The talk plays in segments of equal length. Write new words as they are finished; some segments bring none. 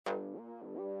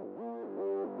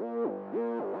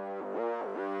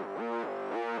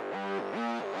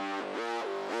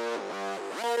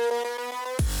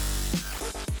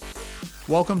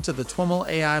Welcome to the TWIML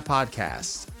AI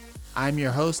Podcast. I'm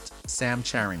your host, Sam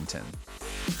Charrington.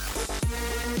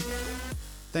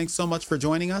 Thanks so much for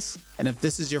joining us. And if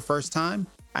this is your first time,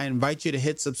 I invite you to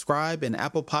hit subscribe in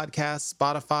Apple Podcasts,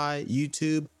 Spotify,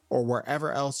 YouTube, or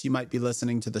wherever else you might be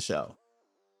listening to the show.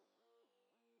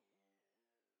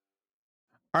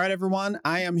 All right, everyone.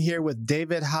 I am here with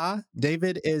David Ha.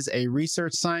 David is a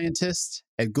research scientist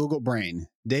at Google Brain.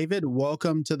 David,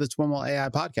 welcome to the TWIML AI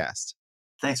Podcast.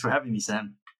 Thanks for having me,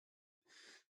 Sam.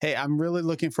 Hey, I'm really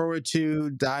looking forward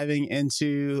to diving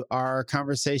into our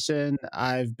conversation.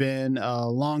 I've been a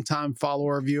longtime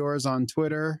follower of yours on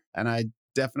Twitter, and I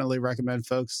definitely recommend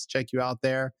folks check you out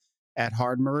there at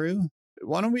HardMaru.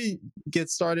 Why don't we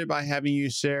get started by having you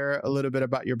share a little bit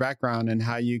about your background and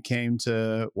how you came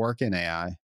to work in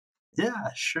AI? Yeah,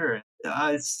 sure.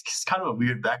 It's kind of a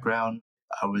weird background.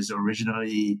 I was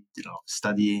originally,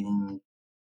 studying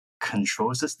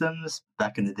control systems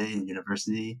back in the day in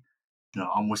university.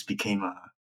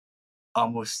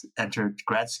 Almost entered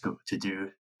grad school to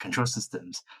do control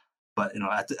systems. But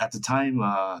at the time,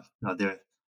 there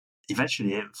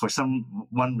eventually, for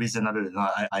one reason other than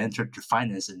another, I entered the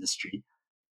finance industry.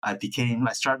 I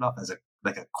started off as a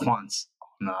quant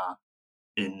on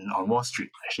on Wall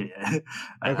Street, actually. And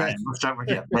Okay. I started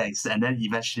working at banks, and then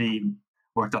eventually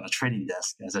worked on a trading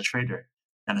desk as a trader.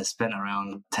 And I spent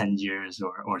around 10 years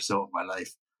or so of my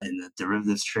life in the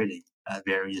derivatives trading at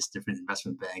various different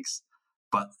investment banks.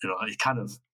 But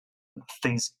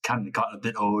things kind of got a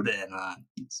bit old, and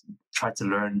tried to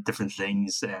learn different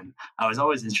things. And I was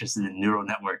always interested in neural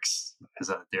networks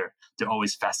because they're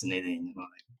always fascinating,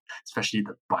 especially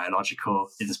the biological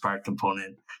inspired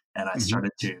component. And I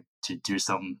started to do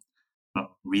some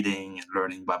reading and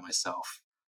learning by myself.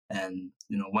 And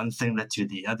one thing led to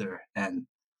the other. And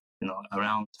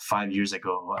around 5 years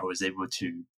ago, I was able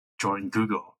to join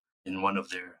Google in one of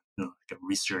their a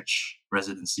research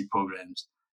residency programs,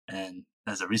 and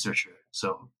as a researcher,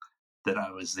 so that I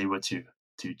was able to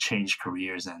change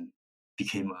careers and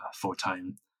became a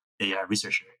full-time AI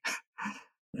researcher.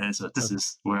 And so this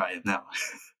is where I am now.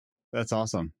 That's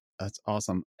awesome. That's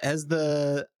awesome. Has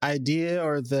the idea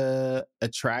or the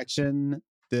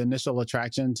initial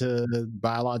attraction to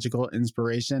biological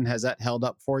inspiration, has that held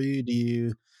up for you?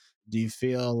 Do you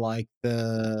feel like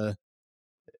the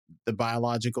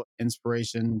biological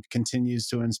inspiration continues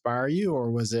to inspire you,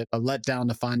 or was it a letdown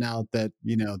to find out that,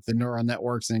 the neural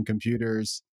networks in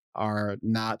computers are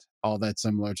not all that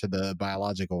similar to the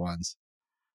biological ones?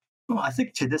 Well, I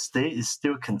think to this day, it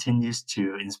still continues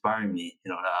to inspire me,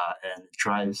 and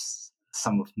drives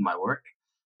some of my work.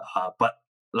 But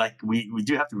we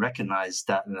do have to recognize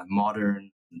that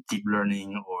modern deep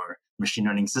learning or machine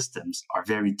learning systems are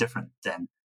very different than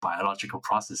biological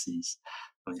processes.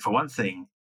 I mean, for one thing,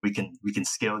 we can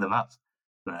scale them up.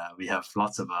 We have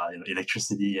lots of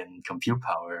electricity and compute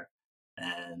power,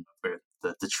 and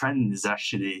the trend is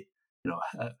actually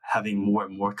having more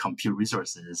and more compute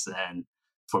resources, and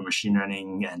for machine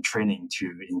learning and training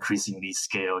to increasingly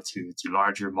scale to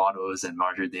larger models and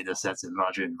larger data sets and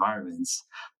larger environments.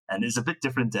 And it's a bit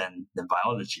different than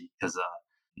biology, because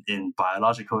in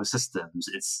biological systems,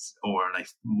 it's more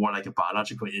like a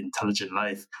biological intelligent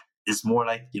life is more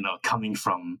like coming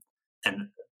from and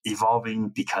evolving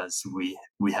because we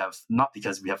have, not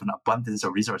because we have an abundance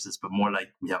of resources, but more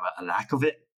like we have a lack of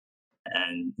it.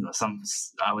 And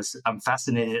I'm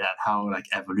fascinated at how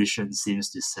evolution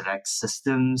seems to select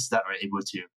systems that are able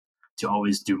to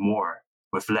always do more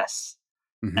with less.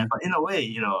 Mm-hmm. But in a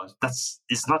way,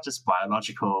 it's not just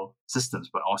biological systems,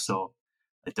 but also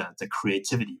the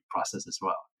creativity process as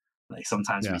well. Like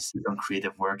sometimes we see some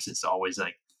creative works, it's always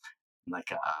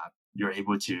you're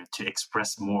able to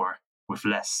express more with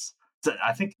less. So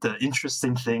I think the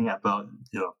interesting thing about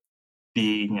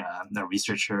being a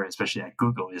researcher, especially at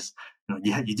Google, is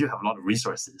you do have a lot of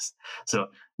resources, so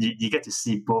you get to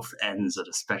see both ends of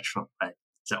the spectrum, right?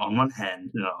 So on one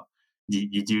hand,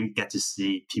 you do get to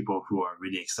see people who are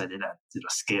really excited at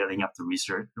scaling up the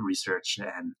research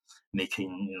and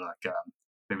making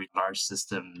very large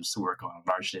systems work on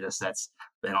large data sets.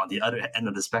 And on the other end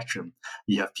of the spectrum,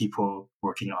 you have people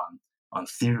working on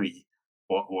theory,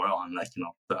 or on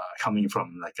coming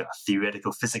from a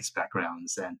theoretical physics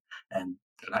backgrounds, and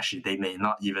actually they may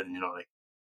not even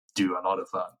do a lot of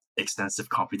extensive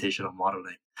computational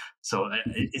modeling. So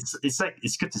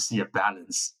it's good to see a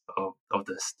balance of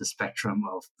the spectrum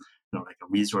of a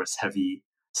resource heavy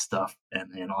stuff,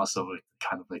 and also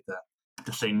kind of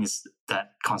the things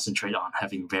that concentrate on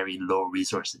having very low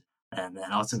resources. And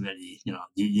ultimately,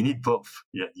 you need both.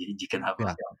 You can have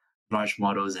large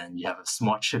models, and you have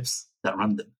small chips that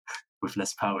run them with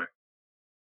less power.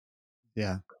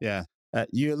 Yeah.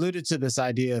 You alluded to this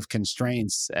idea of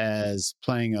constraints as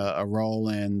playing a role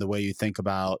in the way you think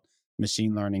about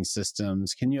machine learning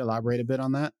systems. Can you elaborate a bit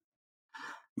on that?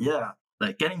 Yeah,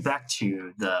 like getting back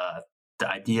to the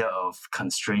idea of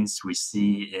constraints we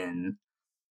see in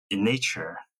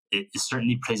nature, it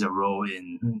certainly plays a role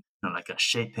in like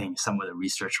shaping some of the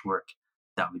research work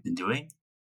that we've been doing.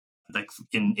 Like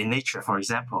in nature, for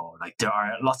example, like there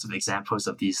are lots of examples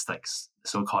of these like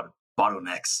so-called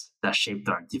bottlenecks that shaped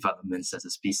our developments as a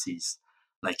species.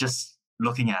 Like just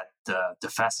looking at the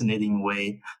fascinating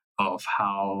way of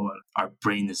how our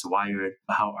brain is wired,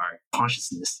 how our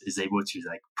consciousness is able to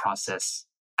like process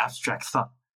abstract thought.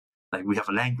 Like we have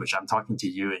a language. I'm talking to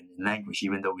you in language,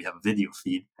 even though we have a video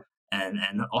feed, and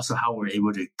also how we're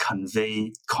able to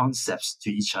convey concepts to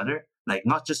each other. Like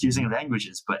not just using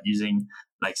languages, but using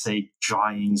like say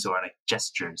drawings or like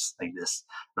gestures like this,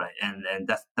 right? And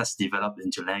that's developed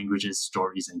into languages,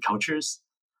 stories, and cultures.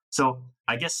 So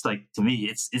I guess like to me,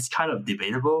 it's kind of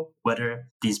debatable whether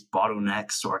these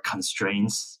bottlenecks or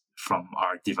constraints from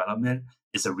our development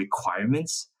is a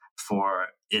requirement for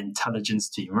intelligence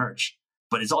to emerge.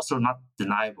 But it's also not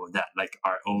deniable that like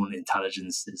our own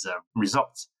intelligence is a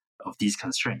result of these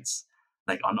constraints.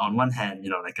 Like on one hand,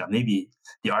 like maybe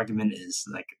the argument is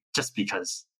like just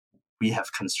because we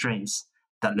have constraints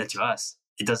that led to us,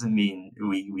 it doesn't mean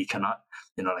we cannot,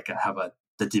 like have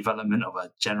the development of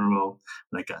a general,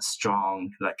 like a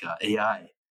strong, like AI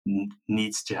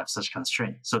needs to have such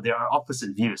constraints. So there are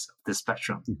opposite views of the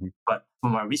spectrum. Hmm. But for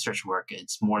my research work,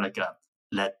 it's more like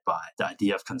led by the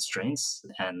idea of constraints.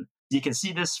 And you can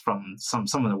see this from some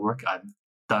of the work I've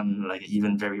done, like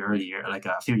even very earlier, like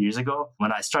a few years ago,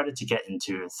 when I started to get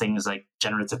into things like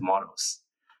generative models.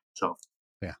 So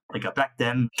Yeah. like back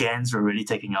then, GANs were really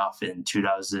taking off in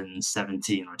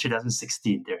 2017 or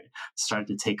 2016. They started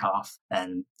to take off,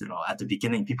 and at the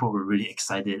beginning, people were really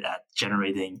excited at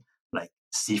generating like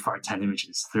CFAR10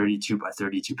 images, 32 by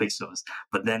 32 pixels.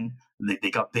 But then they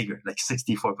got bigger, like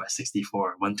 64 by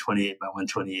 64, 128 by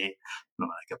 128,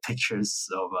 like pictures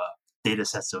of data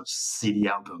sets of CD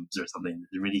albums or something.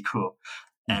 It's really cool.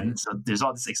 Hmm. And so there's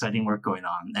all this exciting work going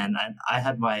on. And I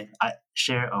had my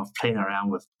share of playing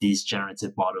around with these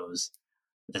generative models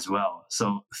as well.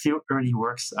 So a few early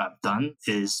works I've done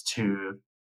is to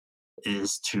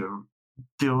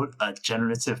build a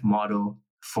generative model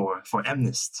for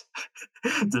MNIST,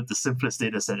 the simplest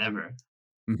data set ever.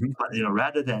 Hmm. But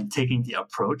rather than taking the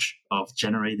approach of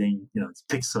generating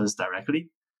pixels directly,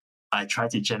 I try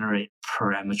to generate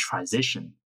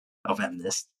parameterization of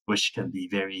MNIST, which can be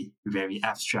very, very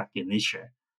abstract in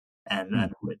nature. And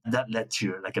that led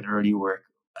to like an early work.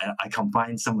 I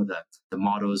combined some of the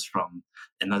models from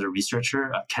another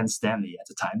researcher, Ken Stanley at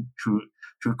the time, who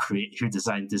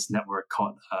designed this network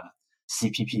called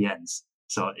CPPNs.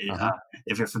 So Uh-huh.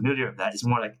 if you're familiar with that, it's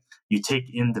more like you take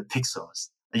in the pixels,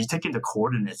 you take in the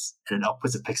coordinates, and it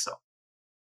outputs a pixel.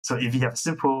 So if you have a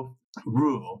simple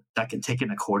rule that can take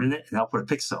in a coordinate and output a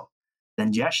pixel,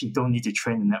 then you actually don't need to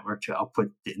train the network to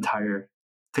output the entire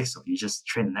pixel. You just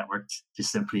train the network to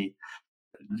simply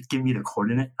give me the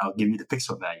coordinate, I'll give you the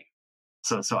pixel value.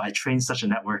 So I trained such a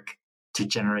network to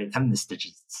generate MNIST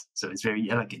digits. So it's very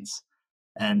elegant.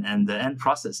 And the end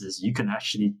process is you can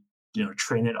actually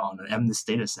train it on an MNIST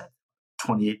data set,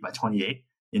 28 by 28,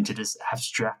 into this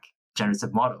abstract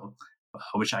generative model,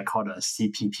 which I call a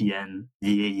CPPN,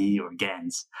 VAE, or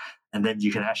GANs. And then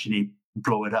you can actually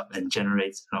blow it up and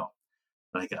generate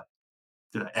like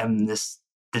the MNIST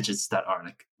digits that are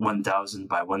like 1000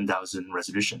 by 1000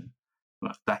 resolution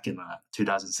back in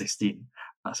 2016.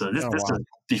 So this Oh, this wow. is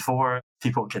before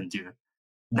people can do.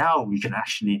 Now we can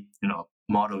actually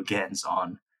model GANs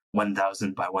on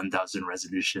 1000 by 1000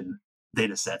 resolution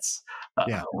data sets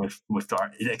Yeah. with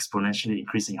our exponentially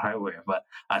increasing hardware. But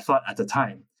I thought at the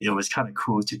time it was kind of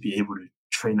cool to be able to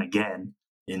train a GAN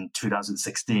in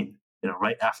 2016.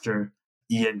 Right after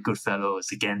Ian Goodfellow's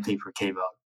GAN paper came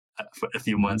out for a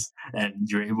few Hmm. months, and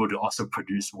you're able to also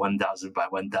produce 1000 by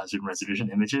 1000 resolution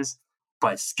images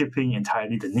by skipping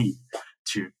entirely the need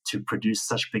to produce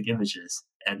such big images.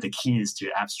 And the key is to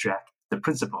abstract the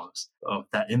principles of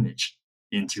that image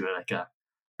into like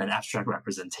an abstract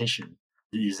representation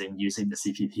using the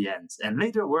CPPNs. And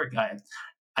later work,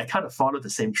 I kind of followed the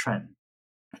same trend.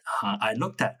 I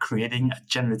looked at creating a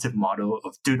generative model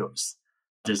of doodles.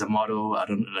 There's a model, I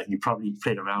don't like, you probably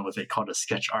played around with it, called a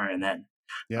Sketch RNN.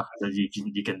 Yep. So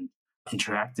you can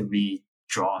interactively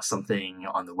draw something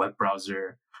on the web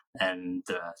browser, and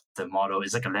the model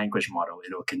is like a language model.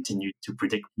 It will continue to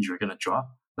predict what you're going to draw,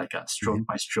 like a stroke Hmm.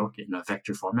 by stroke in a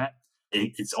vector format.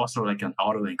 It's also like an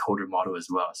autoencoder model as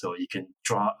well. So you can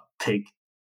draw a pig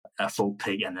a full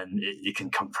pig, and then it can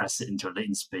compress it into a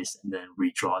latent space and then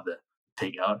redraw the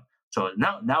pig out. So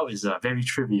now is very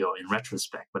trivial in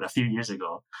retrospect, but a few years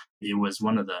ago, it was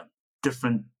one of the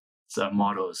different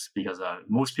models, because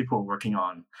most people were working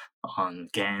on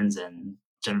GANs and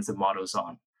generative models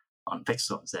on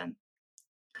pixels, and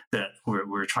that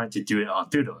we're trying to do it on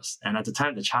Doodles. And at the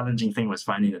time, the challenging thing was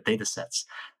finding the data sets.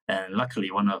 And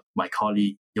luckily, one of my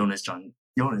colleague, Jonas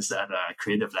at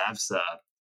Creative Labs,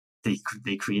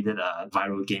 they created a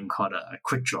viral game called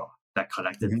Quick Draw that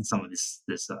collected some of this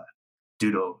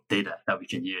Doodle data that we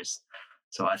can use.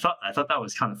 So I thought that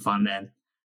was kind of fun. And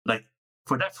like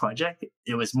for that project,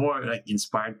 it was more like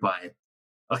inspired by,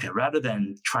 okay, rather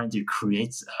than trying to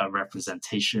create a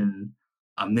representation,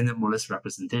 a minimalist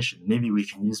representation, maybe we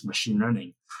can use machine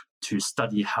learning to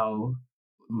study how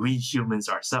we humans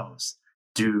ourselves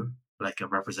do like a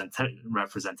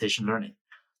representation learning.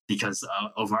 Because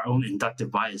of our own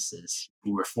inductive biases,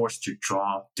 we were forced to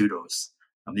draw doodles,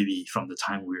 maybe from the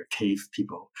time we were cave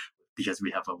people, because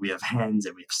we have hands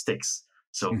and we have sticks.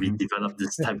 So we developed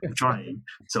this type of drawing.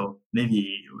 So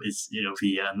maybe it's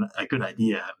be a good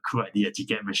idea, a cool idea to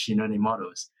get machine learning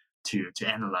models to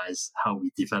analyze how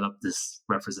we develop this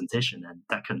representation, and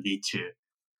that can lead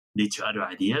to other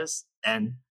ideas.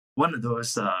 And one of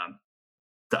those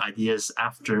the ideas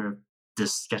after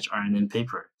this SketchRNN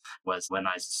paper was when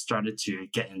I started to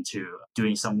get into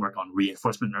doing some work on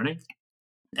reinforcement learning,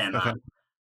 and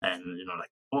and like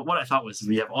what I thought was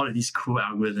we have all of these cool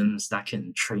algorithms that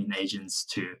can train agents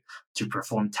to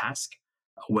perform tasks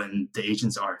when the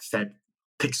agents are fed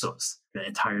pixels, the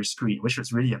entire screen, which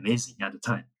was really amazing at the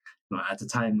time. At the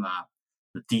time,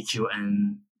 the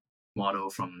DQN model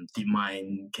from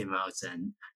DeepMind came out,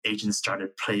 and agents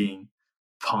started playing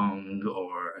Pong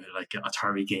or like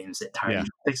Atari games entirely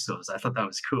pixels. I thought that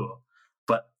was cool,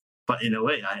 but in a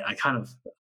way, I kind of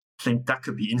think that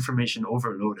could be information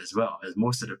overload as well, as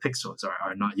most of the pixels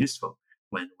are not useful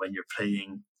when you're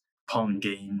playing Pong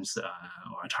games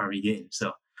or Atari games.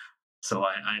 So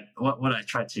what I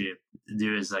try to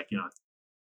do is like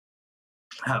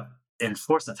have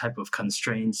enforce a type of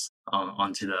constraints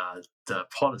onto the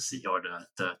policy or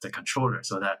the controller,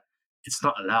 so that it's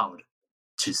not allowed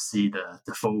to see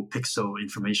the full pixel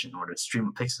information or the stream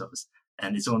of pixels,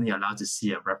 and it's only allowed to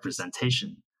see a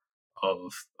representation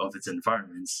of its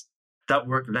environments. That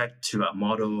work led to a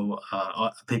model,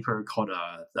 a paper called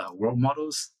World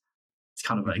Models. It's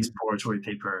kind of an exploratory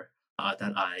paper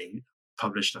that I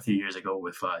published a few years ago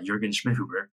with Jürgen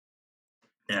Schmidhuber.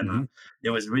 And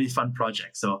it was a really fun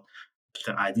project. So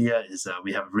the idea is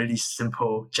we have a really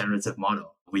simple generative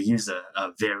model. We use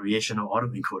a variational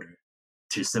autoencoder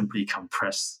to simply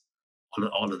compress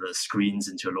all of the screens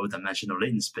into a low-dimensional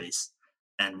latent space.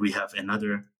 And we have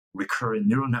another recurrent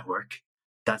neural network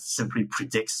that simply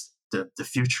predicts the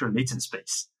future latent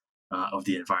space of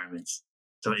the environment.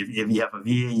 So if you have a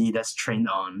VAE that's trained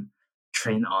on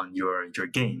your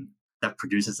game that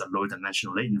produces a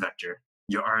low-dimensional latent vector,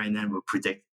 your RNN will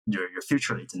predict your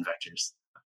future latent vectors,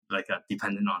 like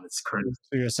dependent on its current.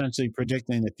 So you're essentially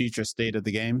predicting the future state of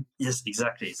the game? Yes,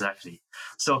 exactly.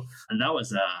 So, and that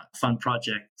was a fun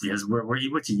project because we're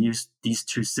able to use these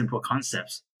two simple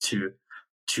concepts to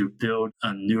build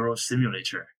a neural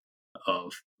simulator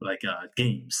of like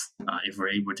games if we're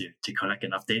able to collect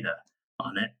enough data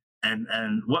on it.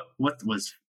 And what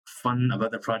was fun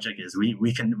about the project is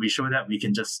we show that we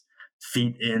can just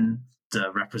feed in the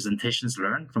representations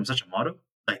learned from such a model,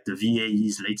 like the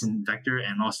VAE's latent vector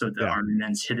and also the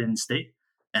RNN's hidden state,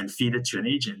 and feed it to an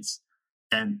agent.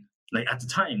 And like at the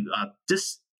time,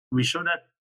 we show that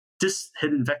this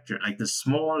hidden vector, like this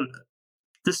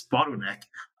bottleneck,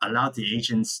 allowed the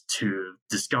agents to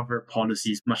discover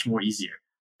policies much more easier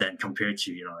than compared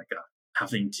to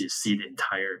having to see the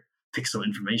entire pixel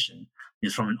information.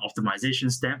 Because from an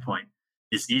optimization standpoint,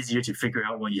 it's easier to figure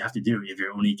out what you have to do if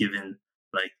you're only given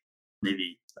like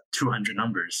maybe 200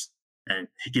 numbers and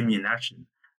give me an action,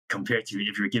 compared to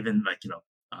if you're given like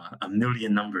a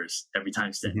million numbers every time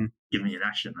instead give me an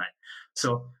action, right?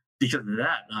 So because of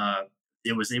that,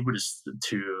 it was able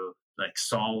to like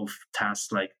solve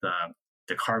tasks like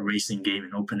the car racing game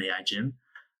in OpenAI Gym.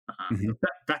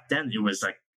 Back then, it was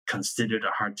like considered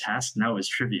a hard task. Now it's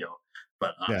trivial,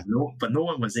 but no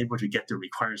one was able to get the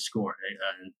required score. Right?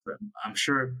 And I'm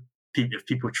sure if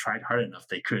people tried hard enough,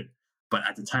 they could. But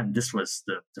at the time, this was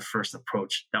the first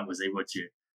approach that was able to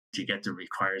get the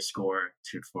required score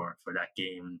for that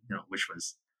game. Which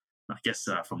was, I guess,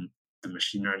 from the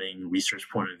machine learning research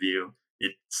point of view,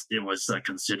 it was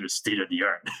considered state of the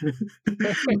art.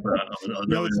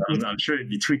 Although I'm sure if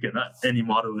you tweak any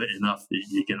model enough,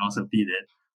 you can also beat it.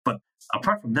 But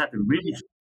apart from that,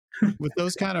 With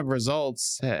those kind of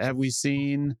results, have we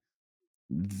seen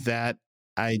that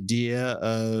idea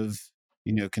of,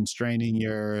 constraining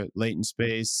your latent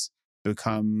space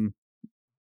become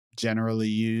generally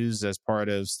used as part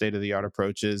of state of the art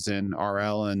approaches in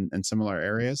RL and similar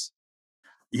areas?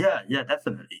 Yeah,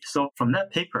 definitely. So from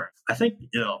that paper, I think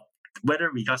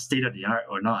whether we got state of the art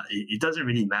or not, it doesn't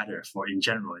really matter for in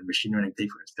general in machine learning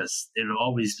papers because it will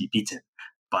always be beaten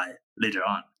by later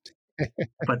on.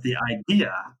 But the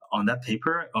idea on that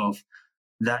paper of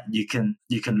that you can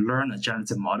learn a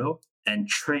generative model and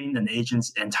train an agent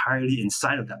entirely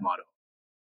inside of that model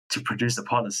to produce a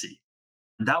policy.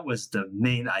 That was the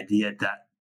main idea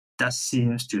that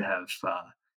seems to have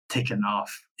taken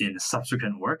off in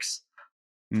subsequent works.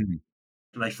 Mhm.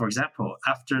 Like for example,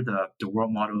 after the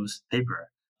world models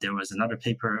paper, there was another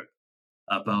paper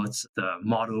about the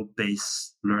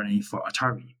model-based learning for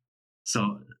Atari.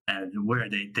 So, and where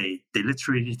they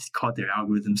literally called their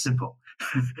algorithm simple.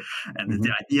 And the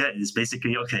Mhm. idea is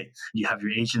basically, okay, you have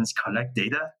your agents collect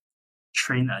data,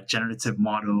 train a generative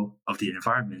model of the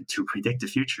environment to predict the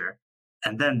future,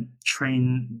 and then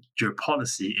train your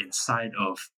policy inside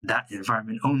of that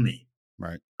environment only.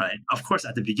 Right. Right? Of course,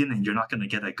 at the beginning, you're not going to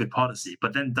get a good policy,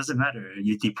 but then it doesn't matter.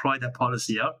 You deploy that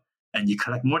policy out and you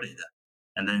collect more data.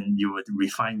 And then you would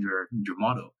refine your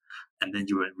model and then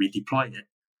you would redeploy it.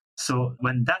 So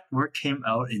when that work came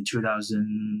out in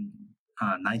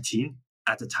 2019,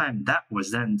 at the time, that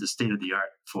was then the state of the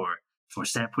art for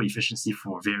sample efficiency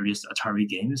for various Atari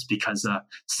games because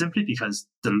simply because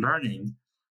the learning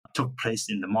took place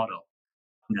in the model.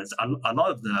 Because a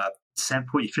lot of the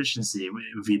sample efficiency,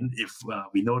 if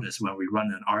we notice when we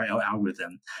run an RL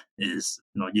algorithm, is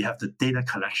you have the data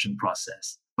collection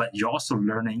process, but you're also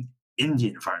learning in the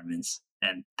environments,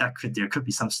 and there could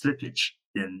be some slippage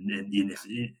in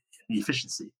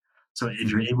efficiency. So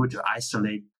if you're Mhm. able to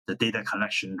isolate the data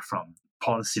collection from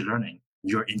policy learning,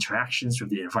 your interactions with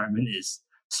the environment is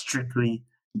strictly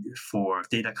for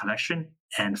data collection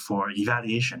and for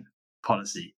evaluation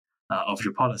policy of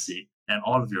your policy, and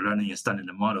all of your learning is done in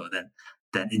the model, then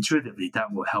intuitively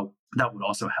that will help. That would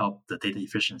also help the data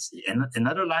efficiency. And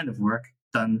another line of work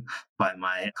done by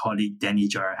my colleague Danny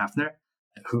Jar Hafner,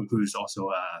 who's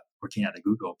also working at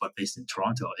Google but based in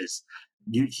Toronto, is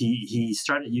he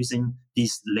started using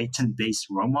these latent based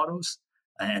world models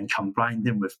and combined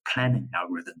them with planning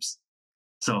algorithms.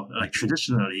 So, like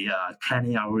traditionally,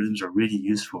 planning algorithms are really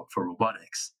useful for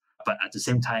robotics, but at the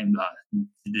same time,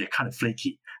 they're kind of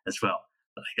flaky as well.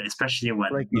 Like especially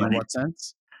Flaky in what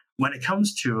sense? when it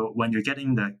comes to when you're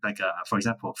getting for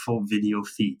example, full video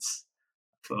feeds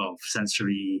of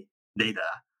sensory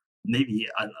data. Maybe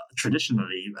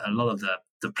traditionally, a lot of the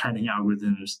planning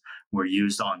algorithms were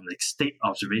used on like state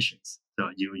observations. So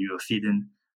you feed in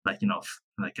like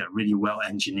a really well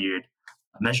engineered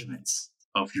measurements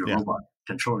of your Yeah. robot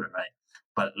controller, right?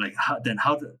 But like how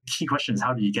the key question is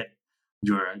how do you get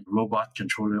your robot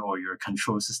controller or your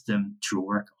control system to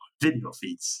work on video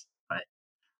feeds, right?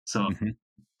 So Mhm.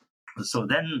 so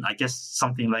then I guess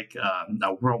something like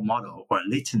a world model or a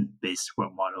latent based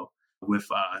world model with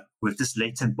this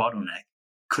latent bottleneck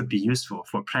could be useful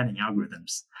for planning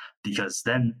algorithms because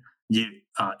then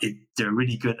they're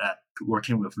really good at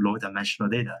working with low dimensional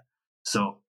data.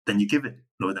 So then you give it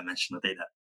low dimensional data.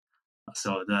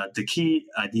 So the key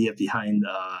idea behind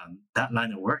that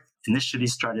line of work initially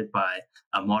started by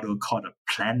a model called a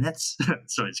planet.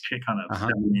 So it's kind of Uh-huh.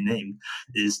 cleverly named.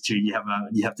 Is to you have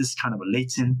this kind of a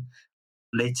latent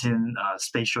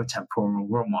spatial temporal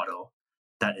world model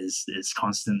that is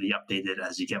constantly updated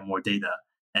as you get more data,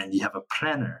 and you have a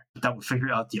planner that will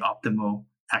figure out the optimal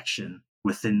action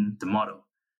within the model.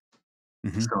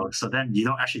 Mhm. So then you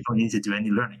don't need to do any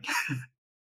learning.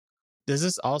 Does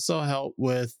this also help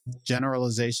with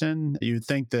generalization? You'd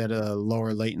think that a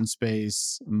lower latent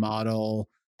space model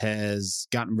has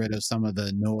gotten rid of some of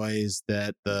the noise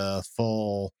that the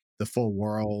full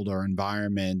world or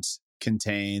environment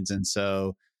contains, and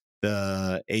so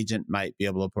the agent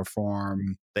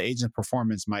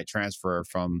performance might transfer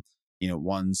from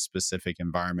one specific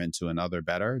environment to another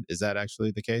better. Is that actually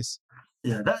the case?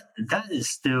 Yeah, that is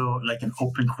still like an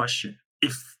open question.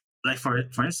 If like for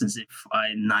instance, if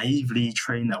I naively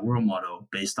train a world model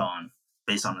based on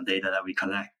the data that we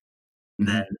collect,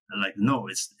 then Hmm. like no,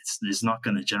 it's not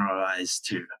going to generalize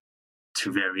to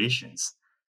variations.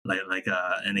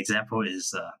 An example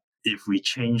is if we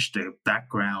change the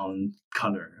background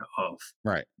color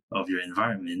Right. of your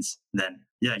environments, then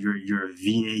yeah, your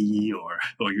VAE or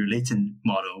your latent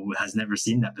model has never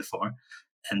seen that before,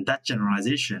 and that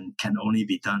generalization can only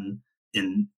be done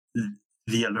in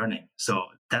via learning. So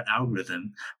that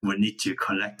algorithm would need to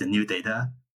collect the new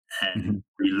data and Mhm.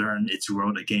 relearn its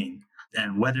role again.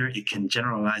 And whether it can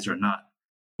generalize or not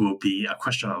will be a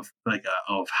question of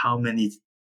of how many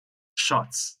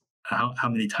shots, how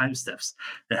many time steps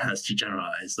it has to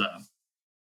generalize.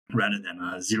 Rather than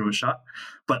a zero shot.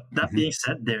 But that Mhm. being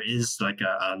said, there is like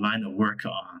a line of work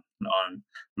on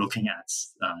looking at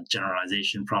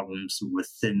generalization problems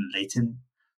within latent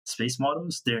space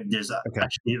models. Okay.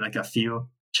 Actually like a few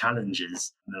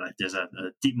challenges. Like there's a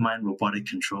DeepMind robotic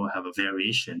control have a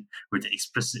variation where they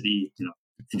explicitly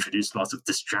introduce lots of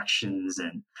distractions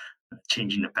and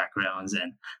changing the backgrounds,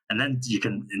 and then you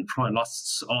can employ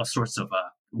lots all sorts of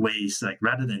ways, like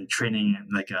rather than training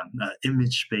like a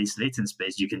image based latent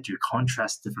space, you can do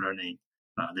contrastive learning.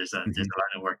 There's Mhm. a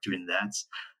line of work doing that,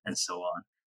 and so on.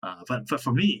 But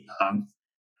for me,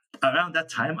 around that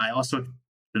time I also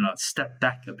stepped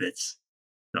back a bit.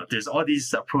 There's all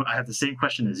these I have the same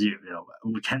question as you.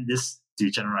 Can this do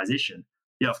generalization?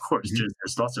 Yeah, of course. Mhm.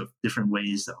 There's lots of different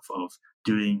ways of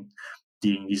doing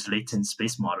doing these latent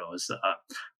space models.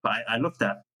 But I looked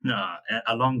at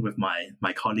along with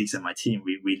my colleagues and my team,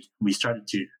 we started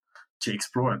to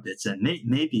explore a bit, and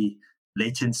maybe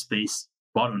latent space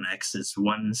bottlenecks is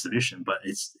one solution, but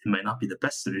it might not be the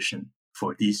best solution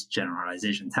for these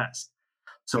generalization tasks.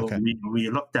 So Okay. we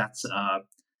looked at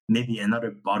maybe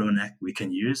another bottleneck we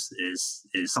can use is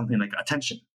something like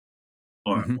attention,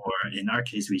 Mhm. or in our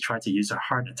case, we try to use our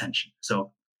heart attention.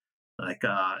 So like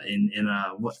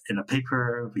in a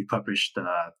paper we published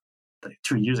like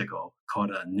 2 years ago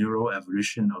called a neural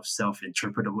evolution of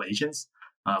self-interpretable agents,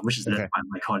 which is led Okay. by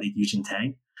my colleague Eugene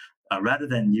Tang. Rather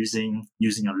than using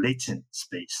a latent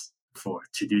space for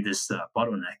to do this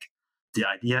bottleneck, the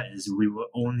idea is we will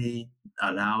only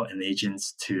allow an agent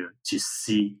to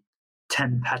see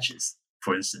 10 patches,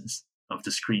 for instance, of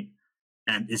the screen,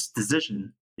 and its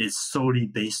decision is solely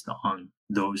based on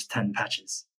those 10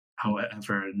 patches,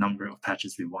 however number of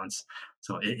patches we want.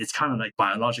 So it's kind of like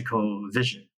biological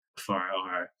vision for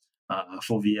our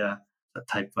fovea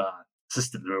type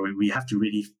system, where we have to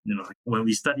really, when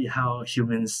we study how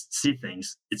humans see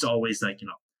things, it's always like,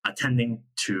 attending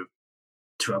to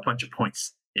a bunch of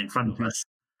points in front of Mhm. us.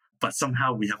 But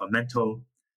somehow we have a mental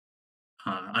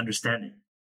understanding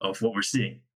of what we're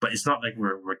seeing. But it's not like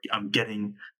I'm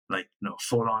getting like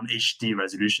full on HD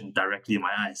resolution directly in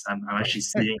my eyes. I'm actually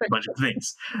seeing a bunch of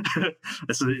things.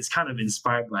 So it's kind of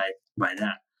inspired by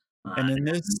that. And Uh, in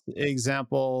this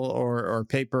example or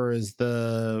paper,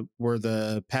 were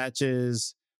the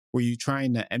patches, were you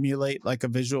trying to emulate like a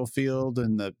visual field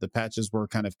and the patches were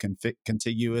kind of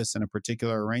contiguous in a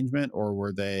particular arrangement, or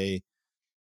were they,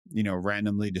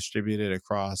 randomly distributed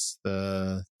across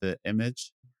the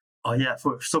image? oh yeah,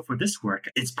 for this work,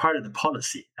 it's part of the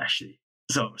policy actually.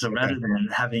 So Okay. rather than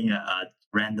having a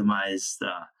randomized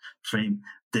frame,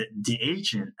 the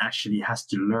agent actually has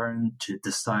to learn to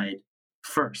decide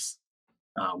first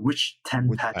which 10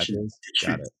 Which patches patches? to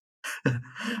Got choose. it.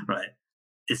 Right.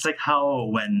 It's like how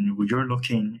when you're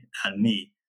looking at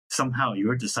me, somehow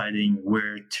you're deciding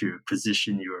where to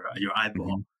position your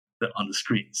eyeball Hmm. on the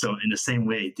screen. So in the same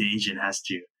way, the agent has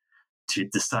to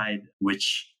decide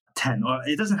which 10, or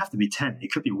it doesn't have to be 10,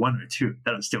 it could be one or two,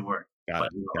 that'll still work. Got But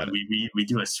it. Got it. we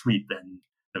do a sweep, and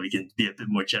we can be a bit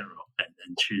more general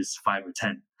and choose 5 or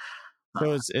 10.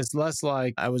 So uh, it's less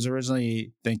like I was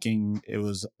originally thinking it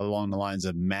was along the lines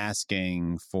of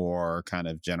masking for kind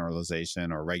of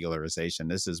generalization or regularization.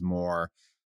 This is more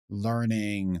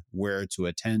learning where to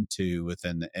attend to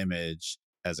within the image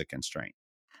as a constraint.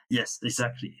 yes,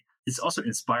 exactly. It's also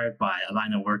inspired by a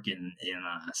line of work in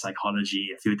psychology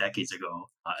a few decades ago.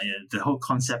 The whole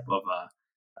concept of I'm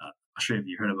not sure if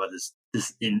you heard about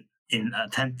this in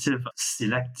attentive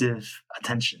selective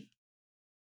attention,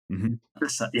 Hmm.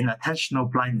 this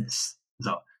inattentional blindness.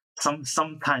 So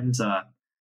sometimes our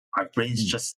brains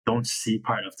just don't see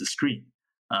part of the screen,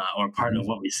 or part Hmm. of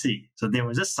what we see. So there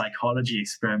was a psychology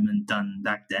experiment done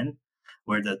back then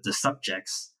where the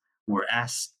subjects were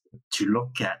asked to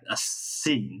look at a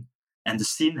scene, and the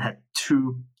scene had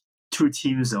two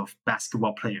teams of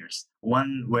basketball players,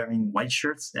 one wearing white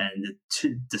shirts and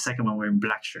the second one wearing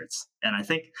black shirts. And I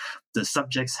think the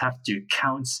subjects have to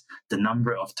count the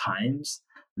number of times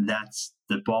that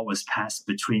the ball was passed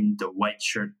between the white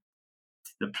shirt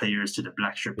the players to the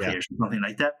black shirt Yeah. players, something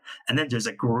like that. And then there's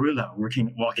a gorilla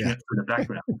walking Yeah. up through the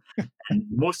background. And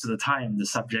most of the time, the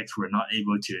subjects were not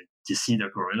able to see the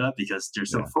gorilla because they're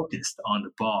so Yeah. focused on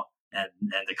the ball and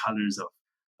the colors of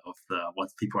what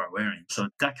people are wearing. So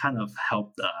that kind of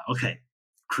helped,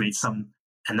 create some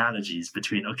analogies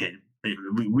between, okay,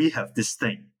 we have this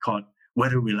thing called,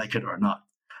 whether we like it or not,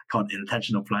 called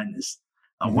intentional blindness.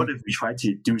 Hmm. What if we try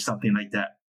to do something like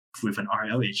that with an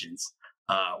RL agent?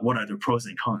 what are the pros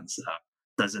and cons?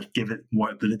 Does it give it more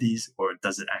abilities, or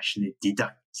does it actually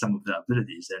deduct some of the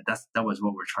abilities? And that was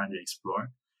what we're trying to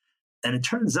explore. And it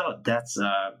turns out that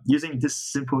using this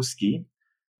simple scheme,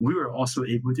 we were also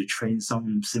able to train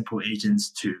some simple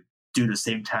agents to do the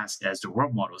same task as the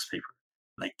world models paper,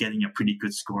 like getting a pretty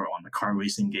good score on the car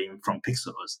racing game from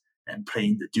Pixels and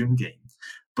playing the Doom game.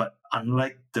 But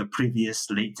unlike the previous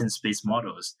latent space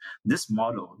models, this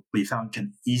model we found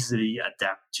can easily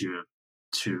adapt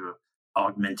to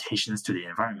augmentations to the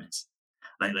environments.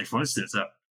 Like for instance,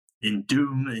 in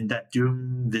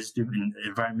this Doom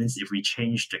environments, if we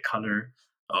change the color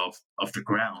of the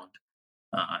ground,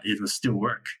 it will still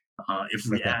work. If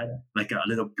we add like a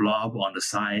little blob on the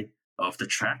side of the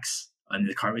tracks in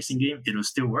the car racing game, it will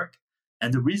still work.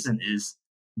 And the reason is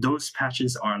those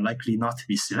patches are likely not to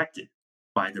be selected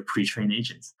by the pre-trained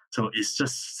agents. So it's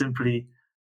just simply,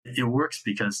 it works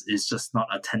because it's just not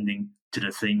attending to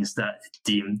the things that it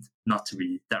deemed not to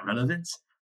be that relevant.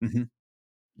 Mm-hmm.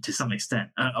 To some extent.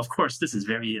 Of course, this is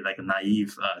very like a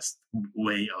naive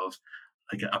way of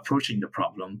like approaching the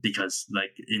problem, because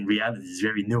like in reality it's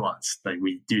very nuanced. Like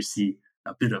we do see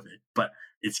a bit of it, but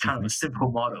it's kind of a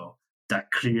simple model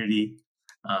that clearly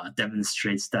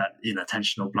demonstrates that in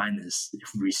attentional blindness,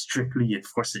 if we strictly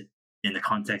enforce it in the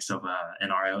context of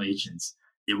NRL agents,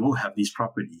 it will have these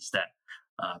properties that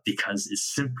because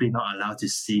it's simply not allowed to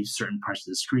see certain parts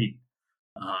of the screen,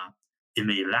 it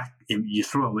may lack, you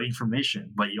throw away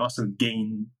information, but you also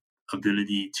gain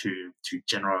ability to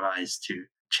generalize to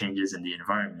changes in the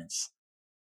environments.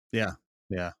 Yeah.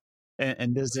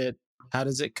 And how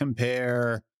does it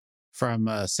compare from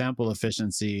sample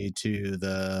efficiency to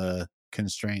the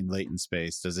constrained latent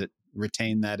space? Does it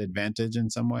retain that advantage in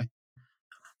some way?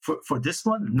 For this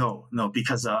one, no,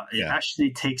 because it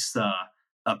actually takes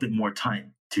a bit more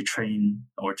time to train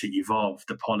or to evolve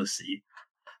the policy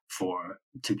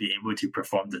to be able to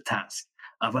perform the task.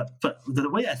 But the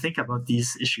way I think about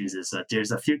these issues is that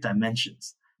there's a few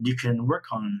dimensions. You can work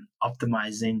on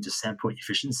optimizing the sample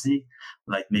efficiency,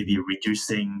 like maybe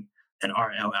reducing an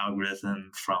RL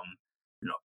algorithm from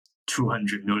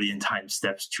 200 million time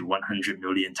steps to 100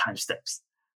 million time steps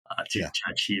to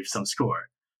achieve some score.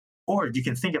 Or you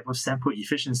can think about sample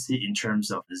efficiency in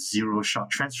terms of zero-shot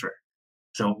transfer.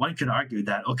 So one can argue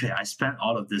that, okay, I spent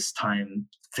all of this time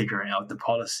figuring out the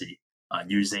policy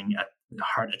using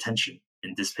hard attention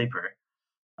in this paper.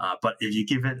 But if you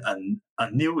give it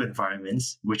a new environment,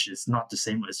 which is not the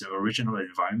same as the original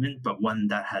environment, but one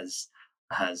that has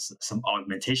some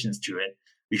augmentations to it,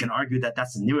 we can argue that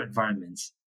that's a new environment.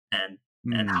 And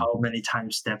how many time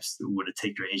steps would it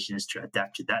take your agents to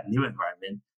adapt to that new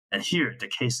environment? And here the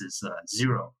case is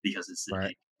 0, because it's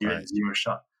a zero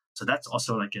shot. So that's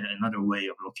also like another way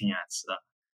of looking at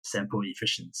sample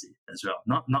efficiency as well.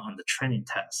 Not on the training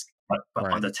task, but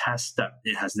on the task that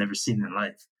it has never seen in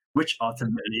life, which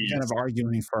ultimately kind of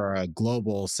arguing for a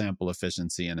global sample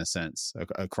efficiency in a sense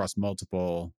across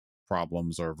multiple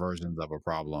problems or versions of a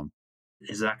problem.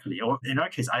 Exactly. Or in our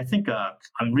case, I think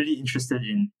I'm really interested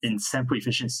in sample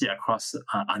efficiency across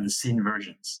unseen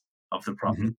versions of the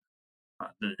problem.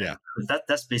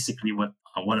 That's basically what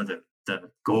one of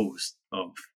the goals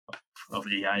of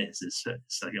AI is.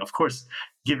 It's like, of course,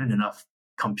 given enough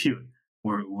compute,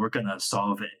 we're gonna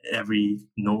solve every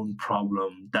known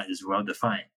problem that is well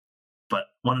defined. But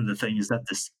one of the things that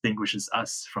distinguishes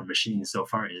us from machines so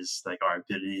far is like our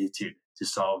ability to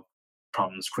solve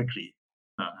problems quickly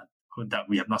that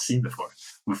we have not seen before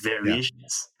with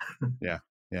variations. Yeah.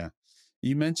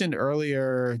 You mentioned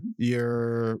earlier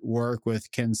your work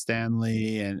with Ken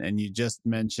Stanley, and you just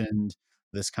mentioned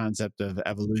this concept of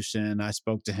evolution. I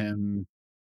spoke to him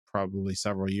probably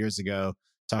several years ago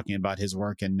talking about his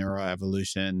work in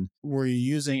neuroevolution. Were you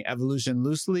using evolution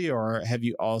loosely, or have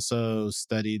you also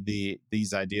studied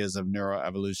these ideas of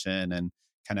neuroevolution and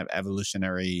kind of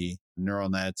evolutionary neural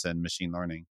nets and machine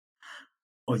learning?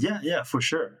 Oh, yeah, for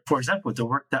sure. For example, the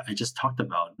work that I just talked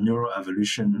about,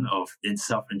 neuroevolution of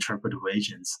self-interpretable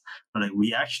agents, like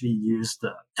we actually use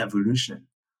the evolution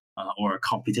or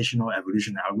computational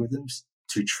evolution algorithms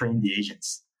to train the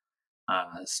agents.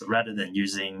 So rather than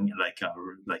using like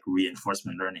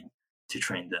reinforcement learning to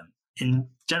train them. In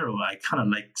general, I kind of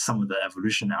like some of the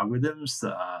evolution algorithms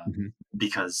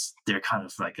because they're kind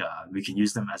of like we can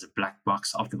use them as a black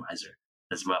box optimizer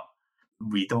as well.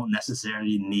 We don't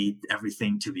necessarily need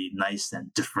everything to be nice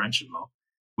and differentiable,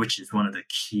 which is one of the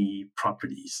key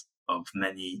properties of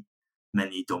many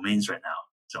domains right now.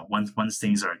 So once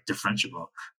things are differentiable,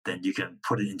 then you can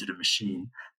put it into the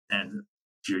machine, and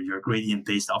your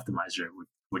gradient-based optimizer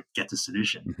would get the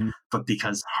solution. But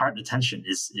because hard attention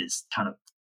is kind of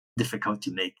difficult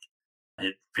to make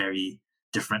it very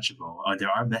differentiable, or there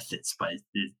are methods, but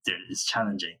it's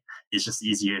challenging. It's just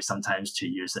easier sometimes to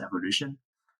use evolution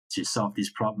to solve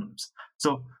these problems.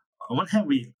 So on one hand,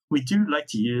 we do like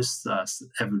to use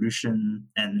evolution,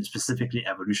 and specifically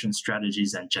evolution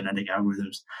strategies and genetic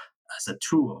algorithms, as a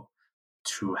tool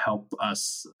to help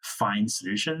us find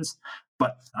solutions.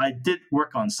 But I did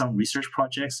work on some research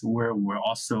projects where we're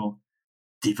also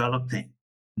developing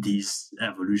these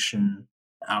evolution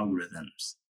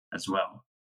algorithms as well.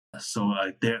 So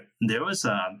there was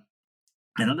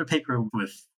another paper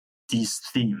with this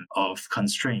theme of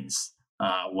constraints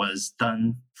was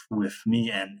done with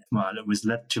me, and it was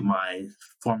led to my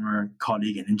former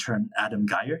colleague and intern Adam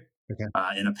Geyer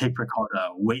in a paper called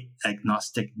Weight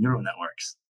Agnostic Neural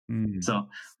Networks. So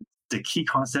the key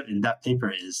concept in that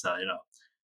paper is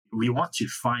we want to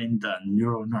find the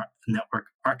neural network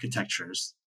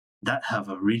architectures that have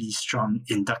a really strong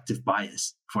inductive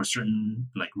bias for certain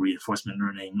like reinforcement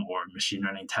learning or machine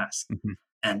learning tasks.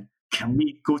 And can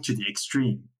we go to the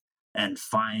extreme and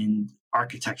find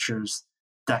architectures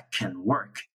that can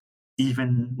work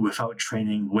even without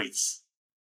training weights?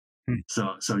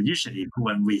 So usually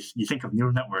when you think of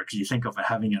neural networks, you think of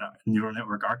having a neural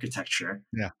network architecture.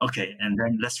 Okay, and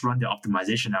then let's run the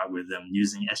optimization algorithm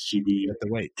using SGD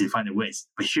to find the weights.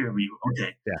 But here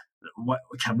what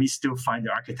can we still find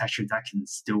the architecture that can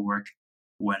still work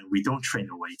when we don't train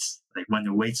the weights, like when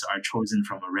the weights are chosen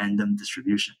from a random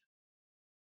distribution?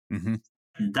 And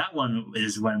that one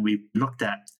is when we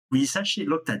essentially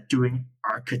looked at doing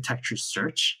architecture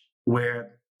search,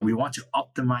 where we want to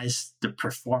optimize the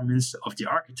performance of the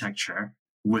architecture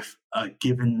with a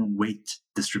given weight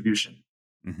distribution.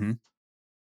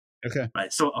 Okay.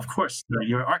 Right. So of course,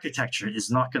 your architecture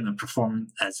is not going to perform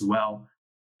as well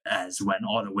as when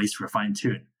all the weights were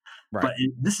fine-tuned. Right. But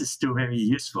this is still very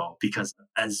useful because,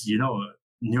 as you know,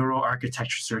 neural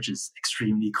architecture search is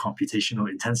extremely computational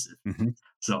intensive.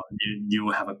 So you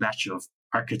will have a batch of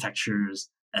architectures,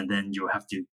 and then you have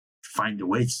to find the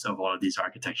weights of all of these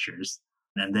architectures.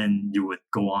 And then you would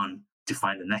go on to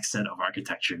find the next set of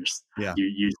architectures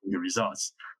using the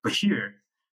results. But here,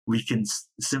 we can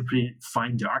simply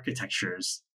find the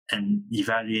architectures and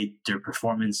evaluate their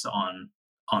performance on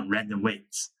random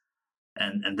weights.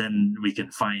 And then we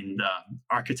can find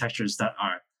architectures that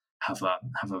have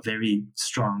a very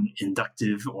strong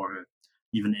inductive or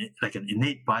even like an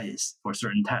innate bias for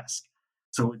certain tasks.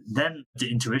 So then the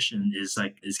intuition is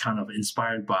kind of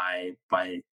inspired by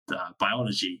the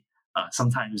biology.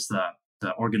 Sometimes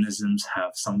the organisms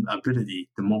have some ability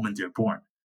the moment they're born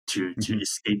to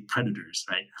escape predators,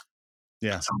 right?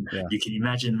 So you can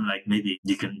imagine like maybe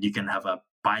you can have a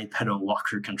bipedal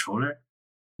walker controller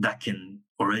that can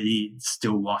already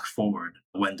still walk forward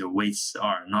when the weights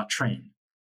are not trained.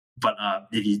 But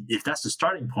if that's the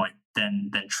starting point,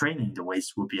 then training the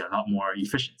weights will be a lot more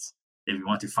efficient if you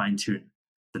want to fine tune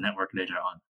the network later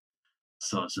on.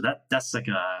 So that's like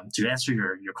to answer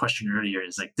your question earlier,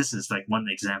 is like this is like one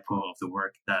example of the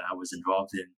work that I was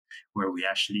involved in, where we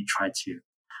actually tried to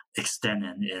extend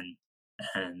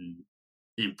and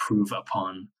improve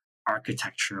upon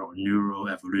architecture or neural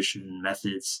evolution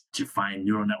methods to find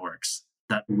neural networks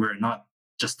that were not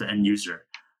just the end user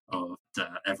of the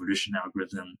evolution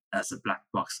algorithm as a black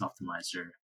box optimizer.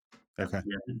 Okay.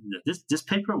 This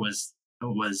paper was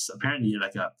apparently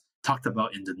talked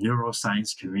about in the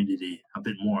neuroscience community a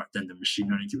bit more than the machine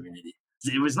learning community.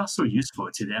 It was not so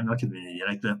useful to the ML community.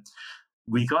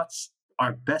 We got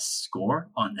our best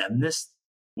score on MNIST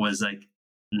was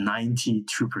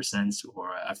 92%,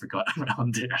 or I forgot,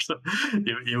 around there. So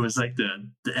it was like the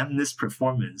MNIST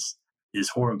performance is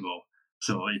horrible.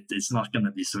 So it's not going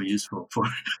to be so useful for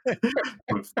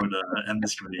the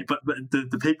MNIST community. But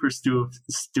the paper still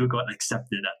got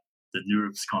accepted at the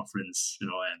NeurIPS conference, and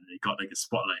it got a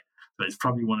spotlight. But it's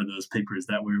probably one of those papers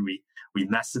that where we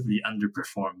massively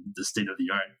underperformed the state of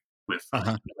the art with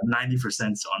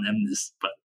 90% on MNIST,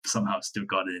 but somehow still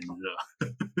got in.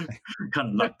 Kind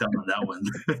of lucked out on that one.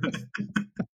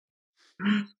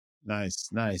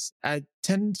 Nice. I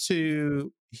tend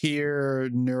to hear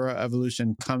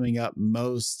neuroevolution coming up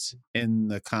most in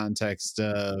the context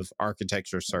of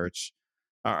architecture search.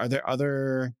 Are there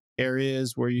other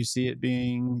areas where you see it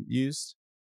being used?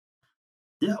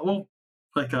 Yeah, well,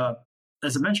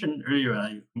 as I mentioned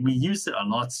earlier, we use it a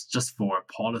lot just for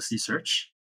policy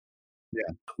search.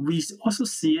 Yeah. We also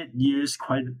see it used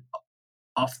quite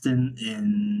often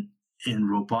in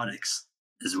robotics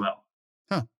as well.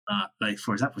 Huh.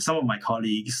 For example, some of my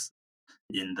colleagues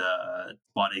in the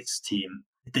robotics team,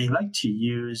 they like to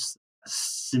use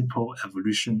simple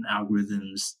evolution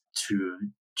algorithms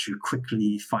to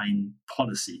quickly find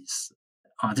policies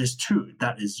There's two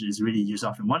that is really used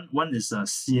often. One is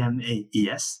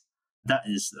CMAES. That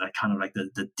is kind of like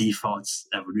the default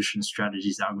evolution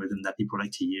strategies algorithm that people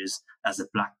like to use as a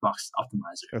black box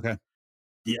optimizer. Okay.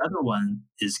 The other one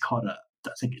is called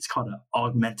I think it's called an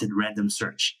augmented random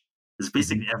search. It's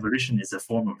basically evolution is a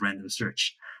form of random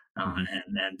search.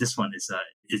 And this one is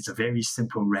it's a very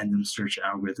simple random search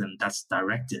algorithm that's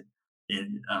directed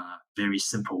in a very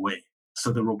simple way.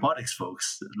 So the robotics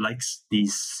folks likes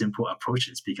these simple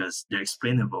approaches because they're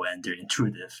explainable and they're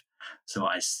intuitive. So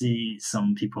I see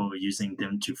some people using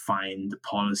them to find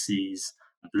policies,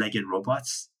 legged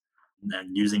robots,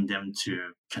 and using them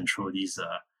to control these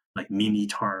like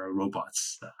Mimitar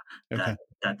robots that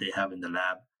they have in the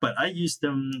lab. But I use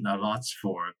them a lot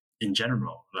for in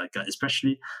general, like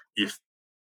especially if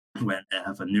when I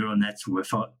have a neural net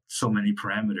without so many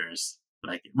parameters,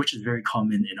 like which is very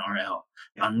common in RL.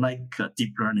 Unlike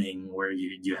deep learning, where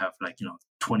you have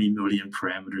 20 million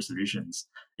parameter solutions,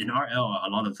 in RL a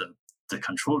lot of the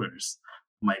controllers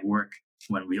might work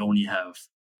when we only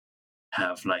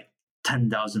have like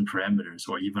 10,000 parameters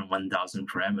or even 1,000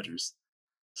 parameters.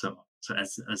 So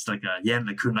as like Yann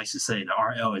LeCun likes to say, the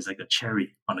RL is like a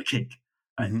cherry on a cake.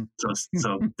 Right?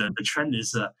 So the trend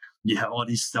is you have all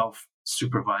these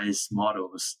self-supervised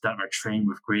models that are trained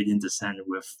with gradient descent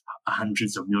with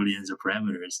hundreds of millions of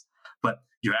parameters. But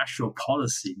your actual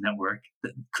policy network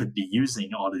that could be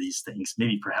using all of these things,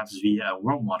 maybe perhaps via a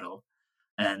world model,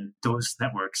 and those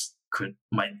networks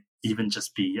might even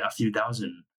just be a few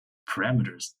thousand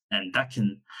parameters. And that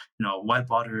can, why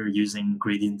bother using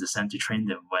gradient descent to train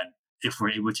them when if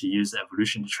we're able to use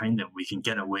evolution to train them, we can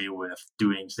get away with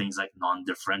doing things like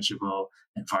non-differentiable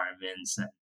environments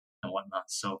and whatnot.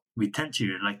 So we tend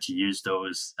to like to use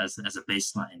those as a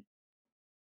baseline.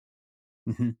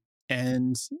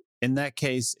 And in that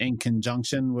case, in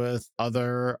conjunction with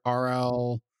other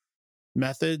RL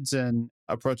methods and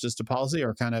approaches to policy,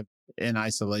 or kind of in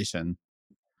isolation?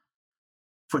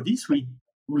 For these, we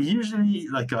usually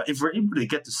if we're able to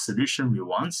get the solution we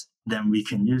want, then we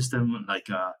can use them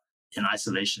in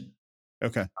isolation.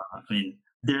 Okay. I mean,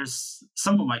 there's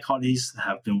some of my colleagues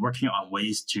have been working on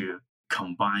ways to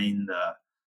combine the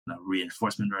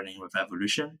reinforcement learning with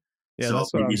evolution. Yeah, so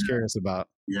that's what I was curious about.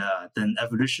 Yeah, then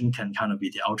evolution can kind of be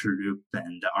the outer loop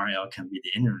and the RL can be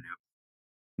the inner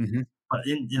loop. But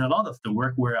in a lot of the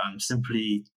work where I'm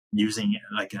simply using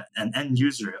like an end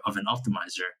user of an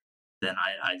optimizer, then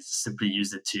I simply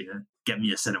use it to get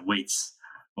me a set of weights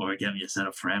or get me a set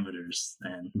of parameters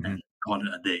and call it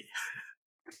a day.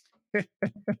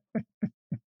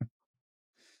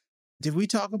 Did we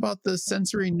talk about the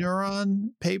sensory neuron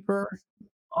paper?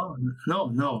 Oh,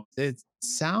 no. It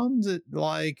sounds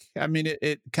like, I mean,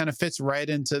 it kind of fits right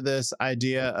into this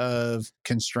idea of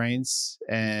constraints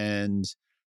and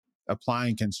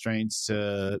applying constraints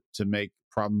to make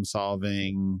problem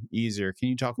solving easier. Can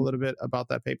you talk a little bit about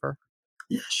that paper?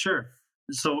 Yeah, sure.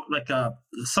 So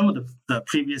some of the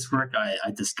previous work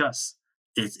I discussed,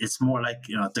 it's more like,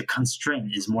 the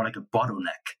constraint is more like a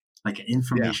bottleneck, like an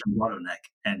information bottleneck,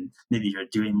 and maybe you're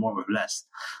doing more with less.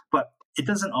 But it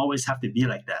doesn't always have to be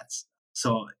like that.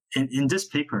 So in this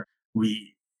paper,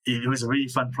 it was a really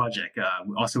fun project,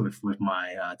 also with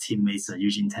my teammates,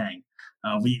 Eugene Tang.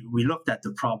 We looked at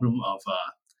the problem of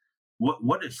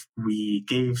what if we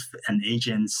gave an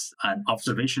agent an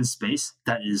observation space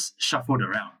that is shuffled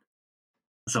around?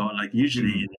 So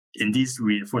usually in these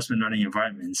reinforcement learning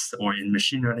environments or in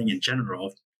machine learning in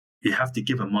general, you have to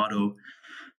give a model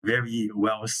very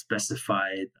well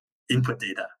specified input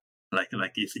data. Like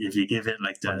if you give it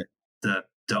the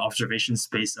observation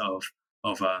space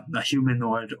of a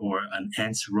humanoid or an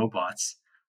ant robot,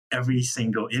 every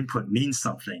single input means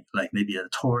something, like maybe the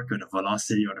torque or the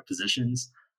velocity or the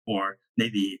positions, or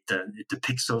maybe the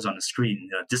pixels on the screen.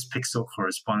 This pixel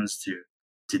corresponds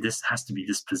to this, has to be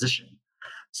this position.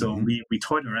 So we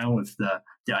toyed around with the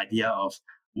idea of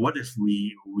what if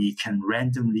we can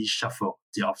randomly shuffle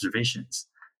the observations,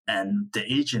 and the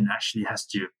agent actually has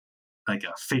to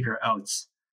figure out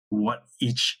what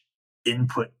each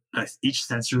input, each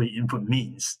sensory input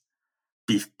means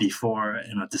before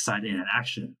deciding an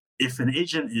action. If an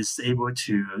agent is able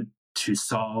to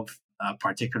solve a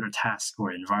particular task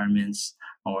or environments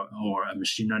or a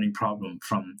machine learning problem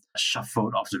from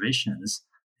shuffled observations,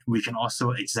 we can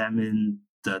also examine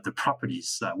the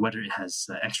properties, whether it has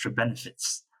extra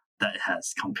benefits that it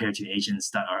has compared to agents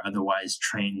that are otherwise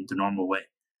trained the normal way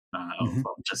of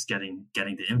just getting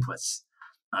the inputs.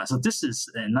 So this is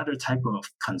another type of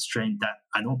constraint that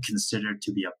I don't consider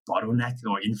to be a bottleneck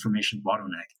or information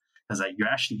bottleneck, because you're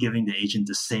actually giving the agent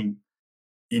the same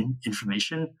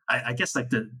information. I guess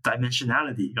the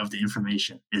dimensionality of the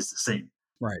information is the same.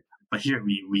 Right. But here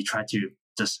we try to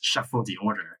just shuffle the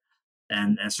order,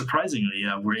 and surprisingly,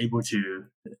 we're able to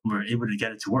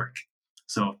get it to work.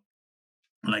 So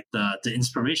like the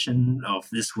inspiration of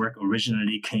this work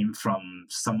originally came from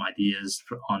some ideas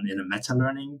on in a meta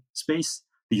learning space,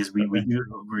 because Okay.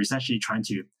 we're essentially trying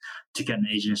to get an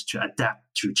agent to adapt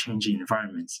to changing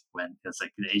environments. When it's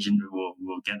like the agent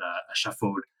will get a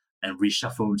shuffled and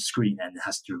reshuffled screen and it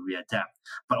has to readapt.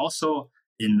 But also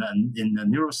in the